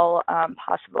all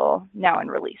possible now in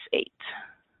Release 8.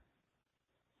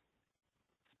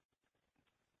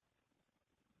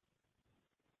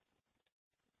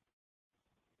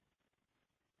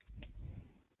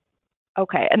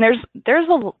 Okay, and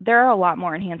there are a lot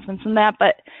more enhancements in that,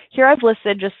 but here I've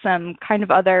listed just some kind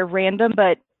of other random,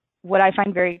 but what I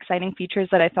find very exciting features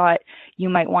that I thought you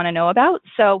might want to know about.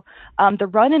 So the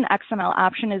Run in XML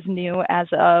option is new as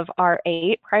of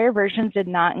R8. Prior versions did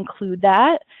not include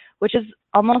that, which is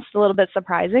almost a little bit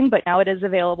surprising, but now it is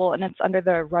available and it's under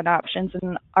the Run options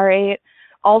in R8.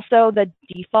 Also, the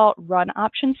default Run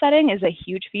option setting is a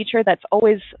huge feature that's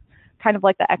always kind of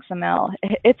like the XML.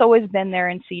 It's always been there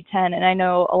in C10, and I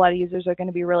know a lot of users are going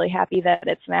to be really happy that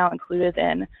it's now included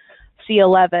in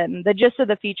C11. The gist of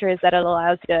the feature is that it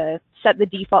allows you to set the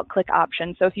default click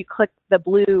option. So if you click the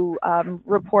blue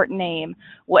report name,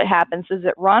 what happens? Does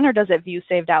it run or does it view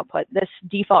saved output? This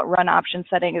default run option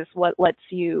setting is what lets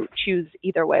you choose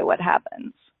either way what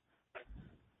happens.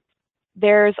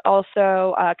 There's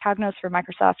also Cognos for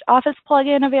Microsoft Office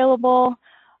plugin available.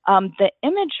 The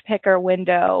image picker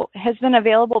window has been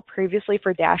available previously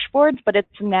for dashboards, but it's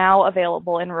now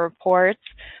available in reports,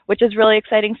 which is really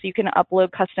exciting. So you can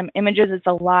upload custom images. It's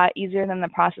a lot easier than the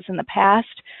process in the past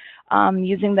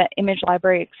using the image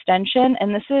library extension.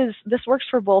 And this works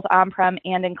for both on-prem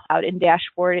and in cloud in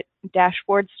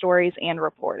dashboard stories and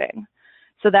reporting.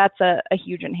 So that's a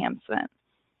huge enhancement.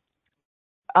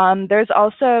 There's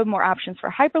also more options for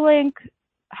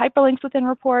hyperlinks within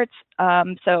reports,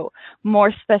 so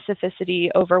more specificity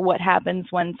over what happens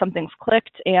when something's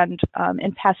clicked, and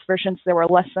in past versions there were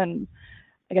less than,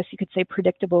 I guess you could say,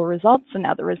 predictable results, and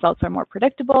now the results are more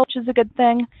predictable, which is a good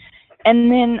thing.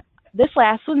 And then this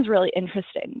last one's really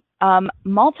interesting.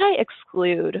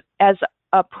 Multi-exclude as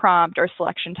a prompt or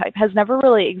selection type has never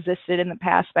really existed in the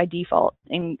past by default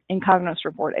in Cognos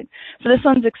reporting. So this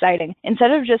one's exciting.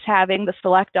 Instead of just having the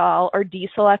select all or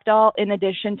deselect all, in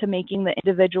addition to making the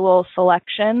individual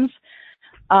selections,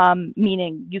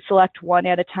 meaning you select one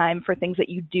at a time for things that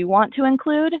you do want to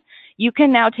include, you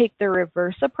can now take the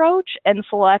reverse approach and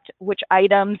select which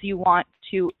items you want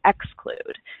to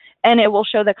exclude. And it will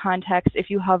show the context if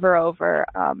you hover over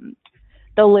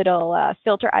the little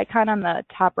filter icon on the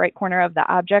top right corner of the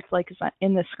object, like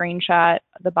in the screenshot,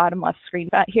 the bottom left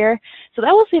screenshot here. So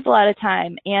that will save a lot of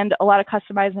time and a lot of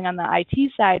customizing on the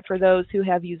IT side for those who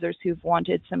have users who've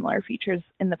wanted similar features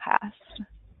in the past.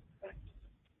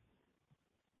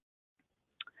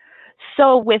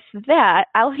 So with that,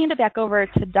 I'll hand it back over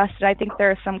to Dustin. I think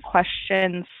there are some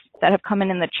questions that have come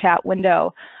in the chat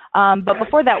window. But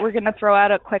before that, we're going to throw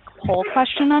out a quick poll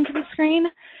question onto the screen.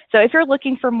 So if you're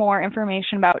looking for more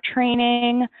information about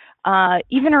training,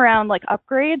 even around like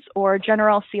upgrades or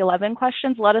general C11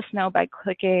 questions, let us know by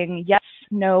clicking yes,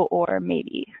 no, or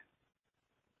maybe.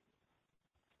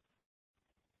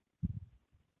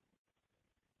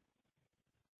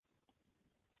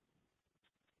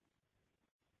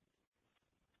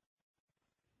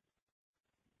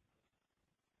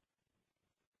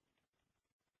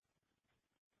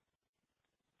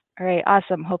 All right,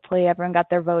 awesome. Hopefully everyone got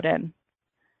their vote in.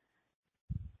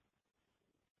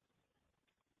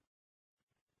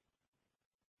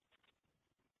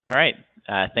 All right.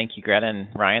 Thank you, Greta and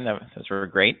Ryan. Those were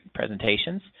great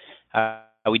presentations.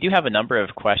 We do have a number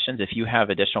of questions. If you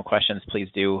have additional questions, please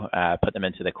do put them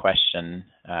into the question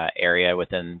area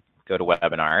within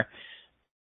GoToWebinar.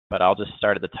 But I'll just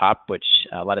start at the top, which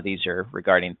a lot of these are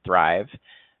regarding Thrive.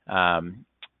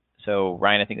 So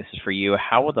Ryan, I think this is for you.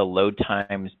 How will the load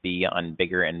times be on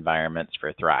bigger environments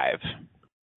for Thrive?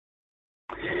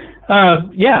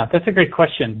 Yeah, that's a great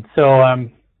question. So,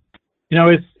 you know,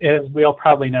 as we all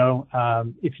probably know,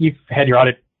 if you've had your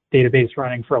audit database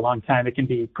running for a long time, it can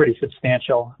be pretty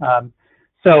substantial.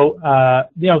 So,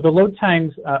 you know, the load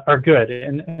times are good,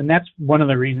 and that's one of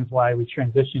the reasons why we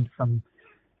transitioned from,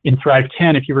 in Thrive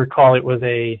 10, if you recall, it was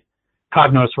a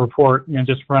Cognos report, you know,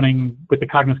 just running with the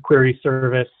Cognos query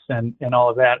service and all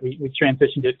of that. We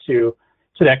transitioned it to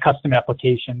that custom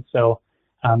application. So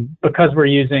because we're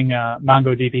using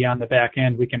MongoDB on the back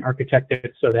end, we can architect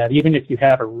it so that even if you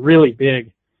have a really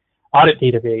big audit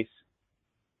database,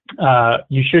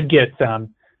 you should get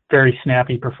very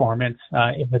snappy performance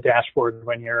in the dashboard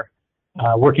when you're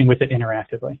working with it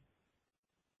interactively.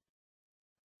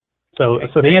 So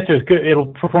the answer is good. It'll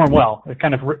perform well,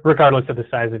 kind of regardless of the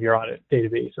size of your audit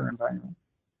database or environment.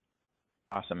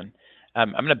 Awesome. And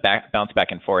I'm going to bounce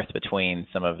back and forth between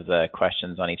some of the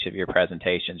questions on each of your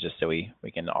presentations, just so we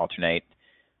can alternate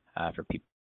for people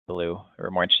who are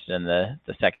more interested in the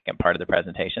second part of the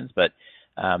presentations. But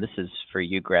this is for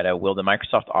you, Greta. Will the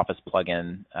Microsoft Office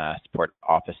plugin support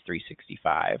Office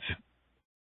 365?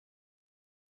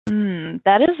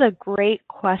 That is a great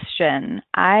question.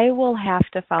 I will have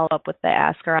to follow up with the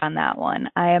asker on that one.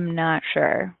 I am not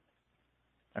sure.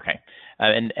 Okay.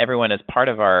 And everyone, as part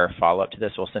of our follow-up to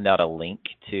this, we'll send out a link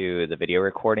to the video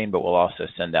recording, but we'll also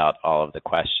send out all of the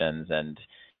questions and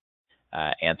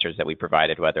answers that we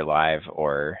provided, whether live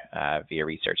or via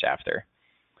research after.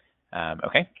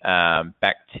 Okay,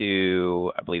 back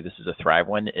to, I believe this is a Thrive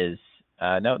one,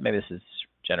 no, maybe this is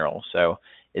general. So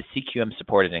is CQM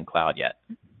supported in cloud yet?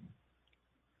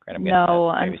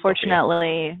 No,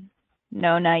 unfortunately,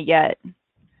 no, not yet.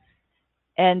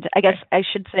 And I guess I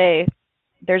should say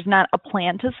there's not a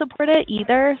plan to support it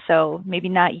either. So maybe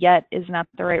not yet is not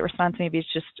the right response. Maybe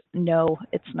it's just no,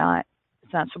 it's not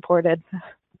supported,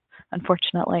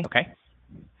 unfortunately. Okay.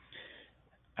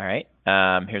 All right.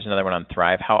 Here's another one on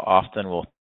Thrive. How often will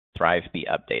Thrive be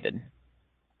updated?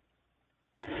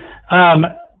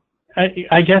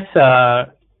 I guess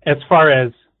as far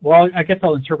as, well, I guess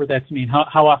I'll interpret that to mean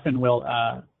how often will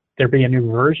there be a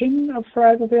new version of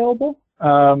Thrive available?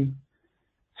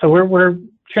 So we're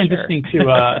transitioning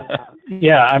to,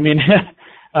 yeah, I mean,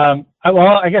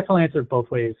 well, I guess I'll answer it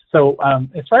both ways. So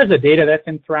as far as the data that's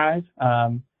in Thrive,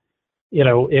 you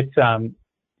know, it's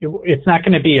not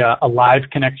going to be a live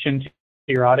connection to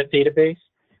your audit database,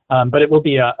 but it will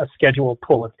be a scheduled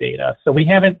pull of data. So we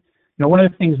haven't, you know, one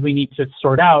of the things we need to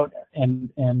sort out, and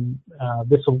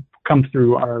this will come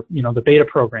through our, you know, the beta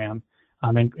program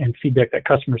and feedback that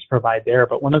customers provide there.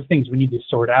 But one of the things we need to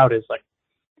sort out is like,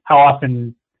 how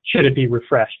often should it be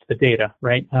refreshed, the data,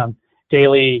 right?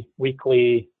 Daily,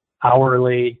 weekly,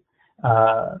 hourly,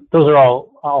 those are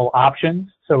all options.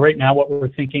 So right now what we're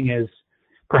thinking is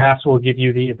perhaps we'll give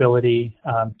you the ability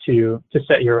to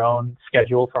set your own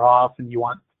schedule for how often you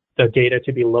want the data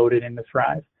to be loaded into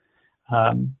Thrive.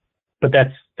 But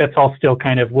that's all still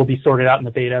kind of will be sorted out in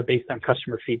the beta based on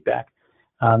customer feedback.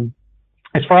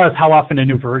 As far as how often a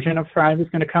new version of Thrive is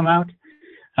going to come out,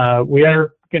 we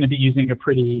are going to be using a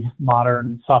pretty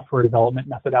modern software development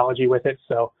methodology with it.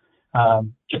 So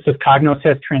just as Cognos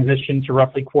has transitioned to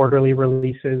roughly quarterly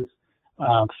releases,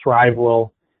 Thrive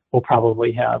will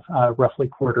probably have roughly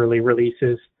quarterly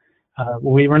releases.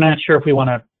 We were not sure if we want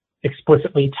to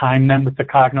explicitly time them with the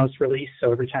Cognos release.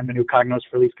 So every time a new Cognos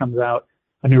release comes out,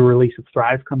 a new release of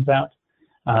Thrive comes out.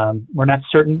 We're not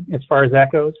certain as far as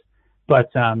that goes, but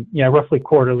yeah, roughly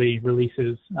quarterly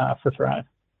releases for Thrive.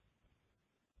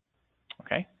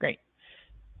 Okay, great.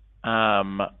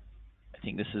 I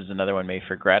think this is another one made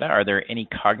for Greta. Are there any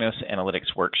Cognos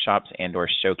Analytics workshops and/or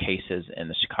showcases in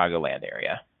the Chicagoland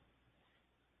area?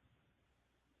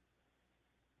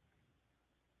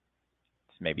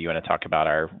 So maybe you want to talk about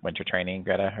our winter training,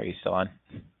 Greta. Are you still on?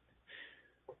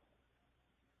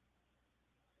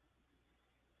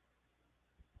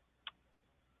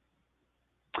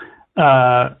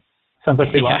 Sounds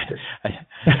like we lost her.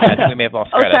 I think we may have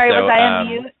lost Greta. Oh, sorry, was I on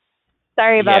mute?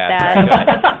 Sorry about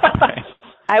that.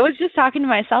 I was just talking to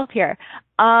myself here.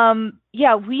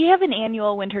 Yeah, we have an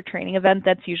annual winter training event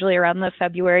that's usually around the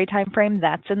February timeframe.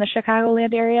 That's in the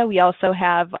Chicagoland area. We also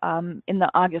have in the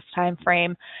August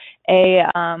timeframe a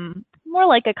more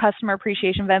like a customer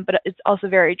appreciation event, but it's also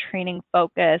very training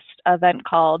focused event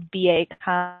called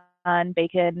BACon,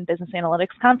 Bacon Business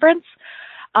Analytics Conference.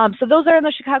 So those are in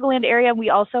the Chicagoland area. We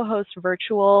also host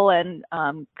virtual and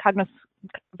Cognos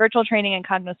virtual training and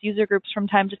Cognos user groups from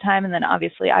time to time, and then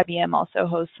obviously IBM also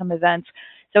hosts some events.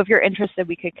 So if you're interested,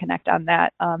 we could connect on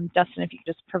that. Dustin, if you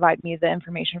could just provide me the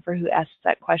information for who asked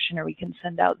that question, or we can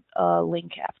send out a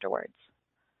link afterwards.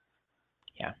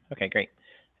 Yeah, okay, great.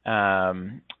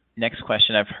 Next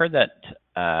question. I've heard that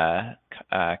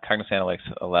Cognos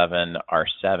Analytics 11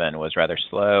 R7 was rather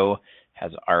slow.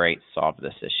 Has R8 solved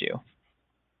this issue?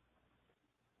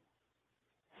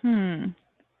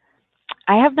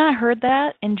 I have not heard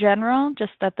that in general,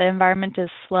 just that the environment is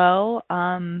slow.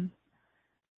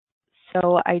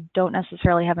 So I don't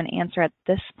necessarily have an answer at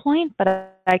this point, but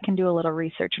I can do a little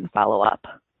research and follow up.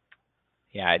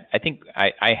 Yeah, I think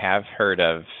I have heard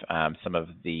of some of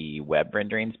the web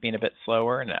renderings being a bit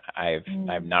slower, and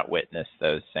I've not witnessed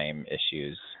those same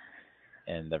issues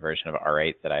in the version of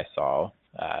R8 that I saw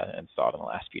installed in the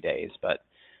last few days. But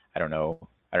I don't know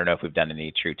if we've done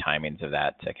any true timings of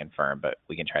that to confirm, but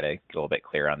we can try to get a little bit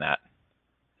clearer on that.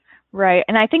 Right,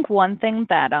 and I think one thing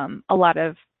that a lot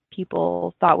of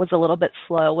people thought was a little bit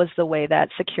slow was the way that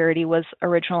security was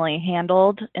originally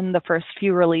handled in the first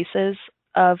few releases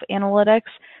of analytics,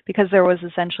 because there was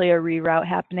essentially a reroute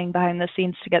happening behind the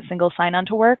scenes to get single sign-on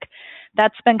to work.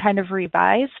 That's been kind of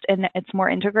revised and it's more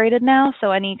integrated now.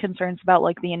 So any concerns about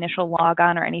like the initial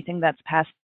logon or anything that's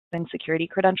passing security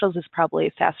credentials is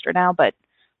probably faster now, but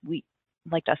we,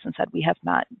 like Dustin said, we have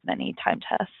not done any time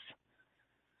tests.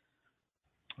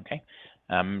 Okay.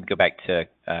 Go back to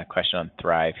a question on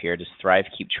Thrive here. Does Thrive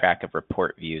keep track of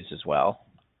report views as well?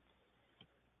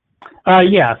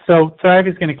 Yeah, so Thrive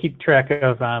is going to keep track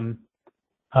of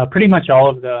pretty much all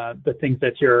of the things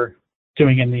that you're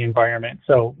doing in the environment.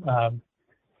 So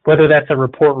whether that's a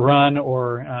report run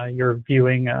or you're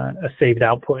viewing a saved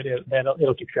output,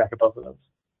 it'll keep track of both of those.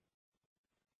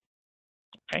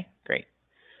 Okay, great.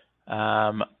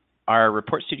 Are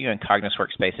Report Studio and Cognos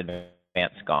Workspace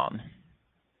Advanced gone?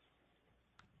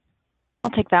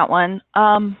 I'll take that one.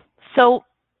 So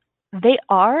they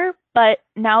are, but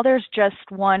now there's just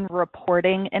one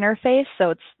reporting interface. So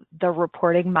it's the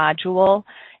reporting module.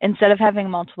 Instead of having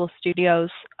multiple studios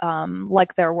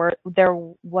like there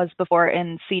was before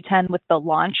in C10 with the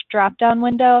launch drop-down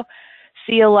window,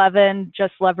 C11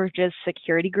 just leverages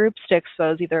security groups to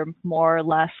expose either more or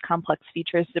less complex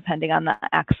features depending on the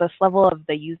access level of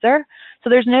the user. So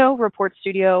there's no Report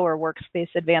Studio or Workspace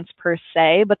Advanced per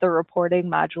se, but the reporting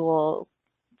module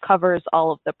covers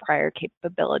all of the prior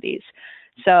capabilities.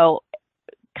 So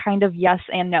kind of yes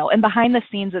and no. And behind the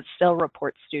scenes, it's still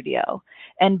Report Studio.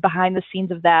 And behind the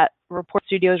scenes of that, Report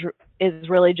Studio is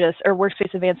really just, or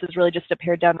Workspace Advanced is really just a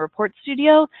pared down Report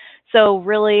Studio. So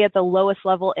really at the lowest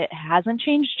level, it hasn't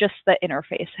changed, just the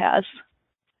interface has.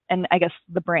 And I guess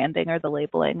the branding or the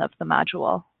labeling of the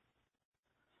module.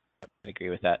 I agree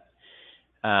with that.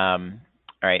 All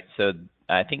right, so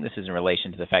I think this is in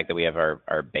relation to the fact that we have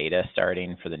our beta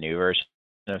starting for the new version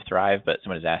of Thrive, but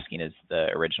someone is asking, is the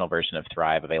original version of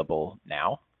Thrive available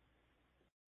now?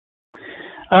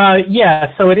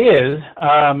 Yeah, so it is.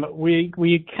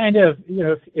 We kind of, you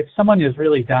know, if someone is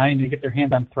really dying to get their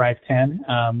hands on Thrive 10,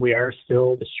 we are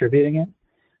still distributing it.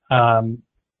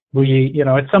 You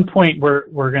know, at some point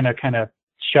we're going to kind of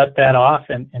shut that off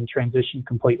and transition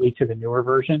completely to the newer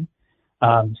version.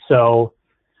 So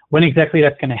when exactly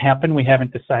that's going to happen, we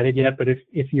haven't decided yet, but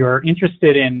if you're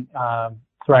interested in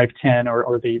Thrive 10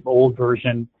 or the old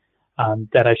version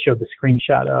that I showed the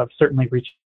screenshot of, certainly reach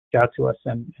out to us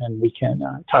and we can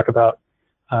talk about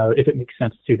if it makes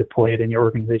sense to deploy it in your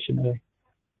organization today.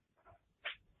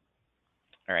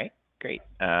 All right, great.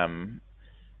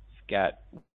 Got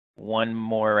one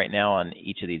more right now on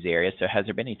each of these areas. So has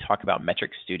there been any talk about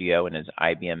Metric Studio, and is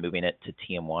IBM moving it to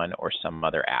TM1 or some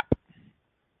other app?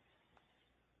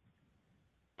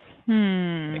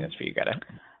 I think that's for you, Greta.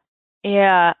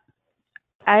 Yeah,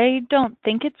 I don't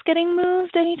think it's getting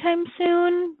moved anytime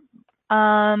soon.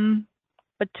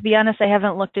 But to be honest, I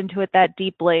haven't looked into it that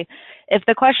deeply. If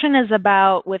the question is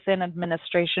about within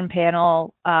administration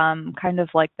panel, kind of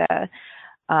like the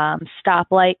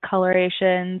stoplight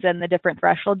colorations and the different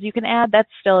thresholds you can add, that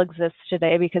still exists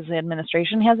today because the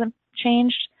administration hasn't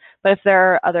changed. But if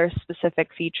there are other specific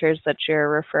features that you're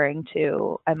referring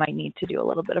to, I might need to do a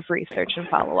little bit of research and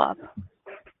follow up.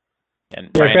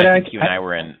 And Brian, I think you and I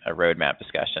were in a roadmap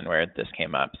discussion where this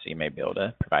came up, so you may be able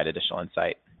to provide additional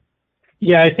insight.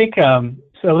 Yeah, I think so.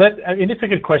 It's a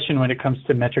good question when it comes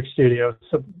to Metric Studio.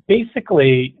 So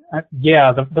basically,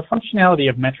 yeah, the functionality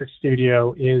of Metric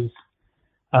Studio is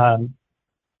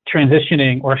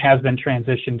transitioning or has been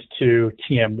transitioned to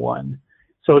TM1.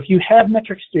 So if you have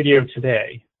Metric Studio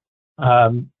today,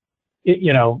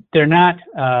 you know, they're not.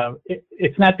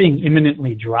 It's not being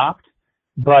imminently dropped,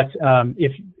 but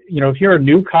if you're a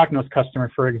new Cognos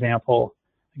customer, for example,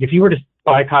 if you were to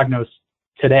buy Cognos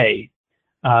today,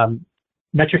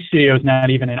 Metric Studio is not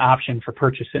even an option for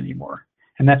purchase anymore,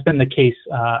 and that's been the case,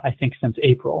 I think, since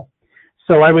April.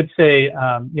 So I would say,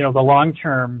 you know, the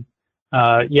long-term,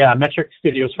 yeah, Metric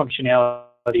Studio's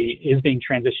functionality is being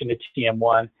transitioned to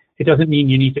TM1. It doesn't mean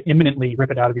you need to imminently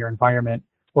rip it out of your environment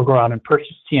or go out and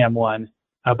purchase TM1,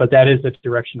 but that is the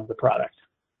direction of the product.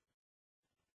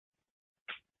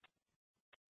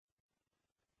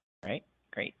 All right,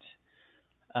 great.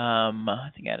 I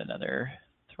think I had another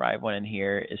Thrive one in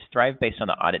here. Is Thrive based on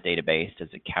the audit database? Does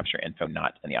it capture info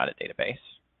not in the audit database?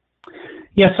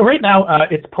 Yeah, so right now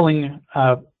it's pulling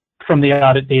from the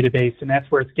audit database, and that's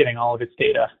where it's getting all of its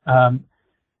data.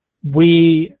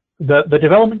 The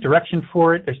development direction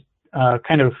for it, there's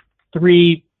kind of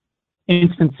 3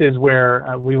 instances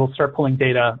where we will start pulling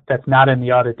data that's not in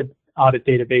the audit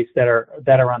database that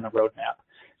are on the roadmap.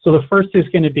 So the first is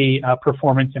going to be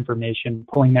performance information,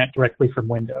 pulling that directly from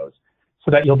Windows, so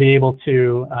that you'll be able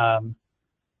to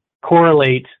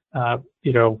correlate,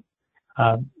 you know,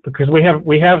 because we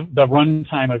have the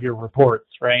runtime of your reports,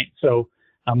 right? So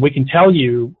we can tell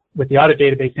you with the audit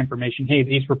database information, hey,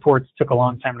 these reports took a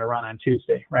long time to run on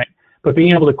Tuesday, right? But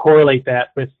being able to correlate that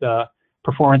with the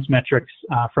performance metrics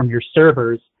from your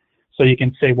servers, so you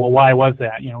can say, well, why was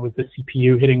that? You know, was the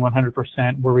CPU hitting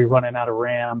 100%? Were we running out of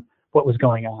RAM? What was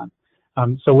going on?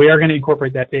 So we are going to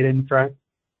incorporate that data in Thrive.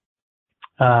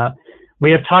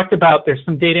 We have talked about there's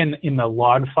some data in the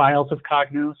log files of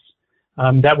Cognos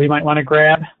that we might want to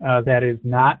grab that is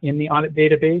not in the audit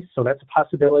database. So that's a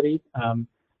possibility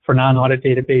for non-audit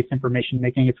database information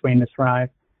making its way into Thrive.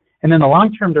 And then the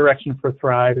long-term direction for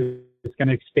Thrive is going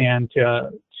to expand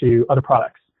to other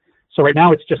products. So right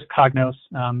now it's just Cognos,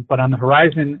 but on the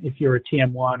horizon, if you're a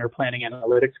TM1 or planning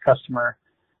analytics customer,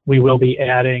 we will be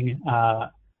adding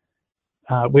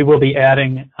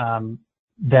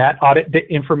that audit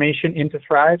information into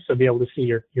Thrive. So be able to see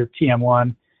your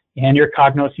TM1 and your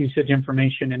Cognos usage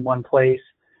information in one place.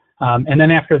 And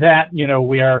then after that,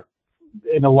 we are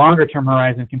in a longer term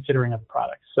horizon considering other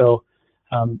products. So,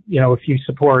 if you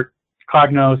support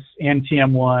Cognos and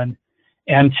TM1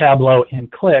 and Tableau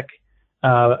and Click,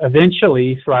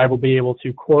 eventually Thrive will be able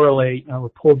to correlate or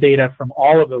pull data from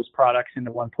all of those products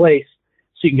into one place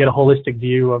so you can get a holistic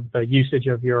view of the usage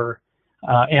of your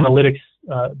analytics,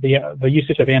 the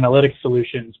usage of analytics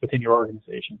solutions within your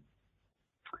organization.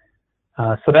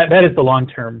 So that is the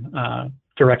long-term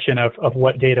direction of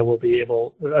what data will be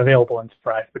available in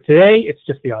Thrive. But today, it's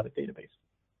just the audit database.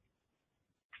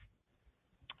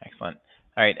 Excellent.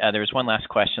 All right, there's one last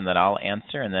question that I'll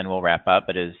answer, and then we'll wrap up.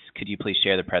 It is, could you please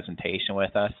share the presentation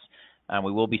with us?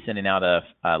 We will be sending out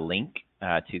a link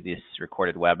to this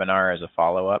recorded webinar as a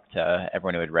follow-up to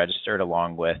everyone who had registered,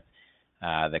 along with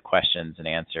the questions and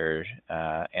answers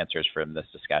from this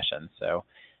discussion. So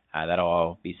that'll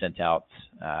all be sent out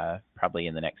probably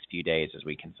in the next few days as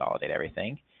we consolidate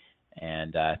everything.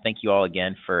 And thank you all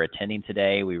again for attending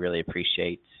today. We really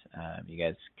appreciate you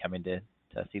guys coming to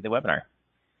see the webinar.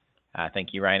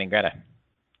 Thank you, Ryan and Greta.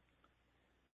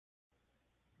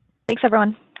 Thanks,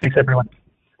 everyone. Thanks, everyone.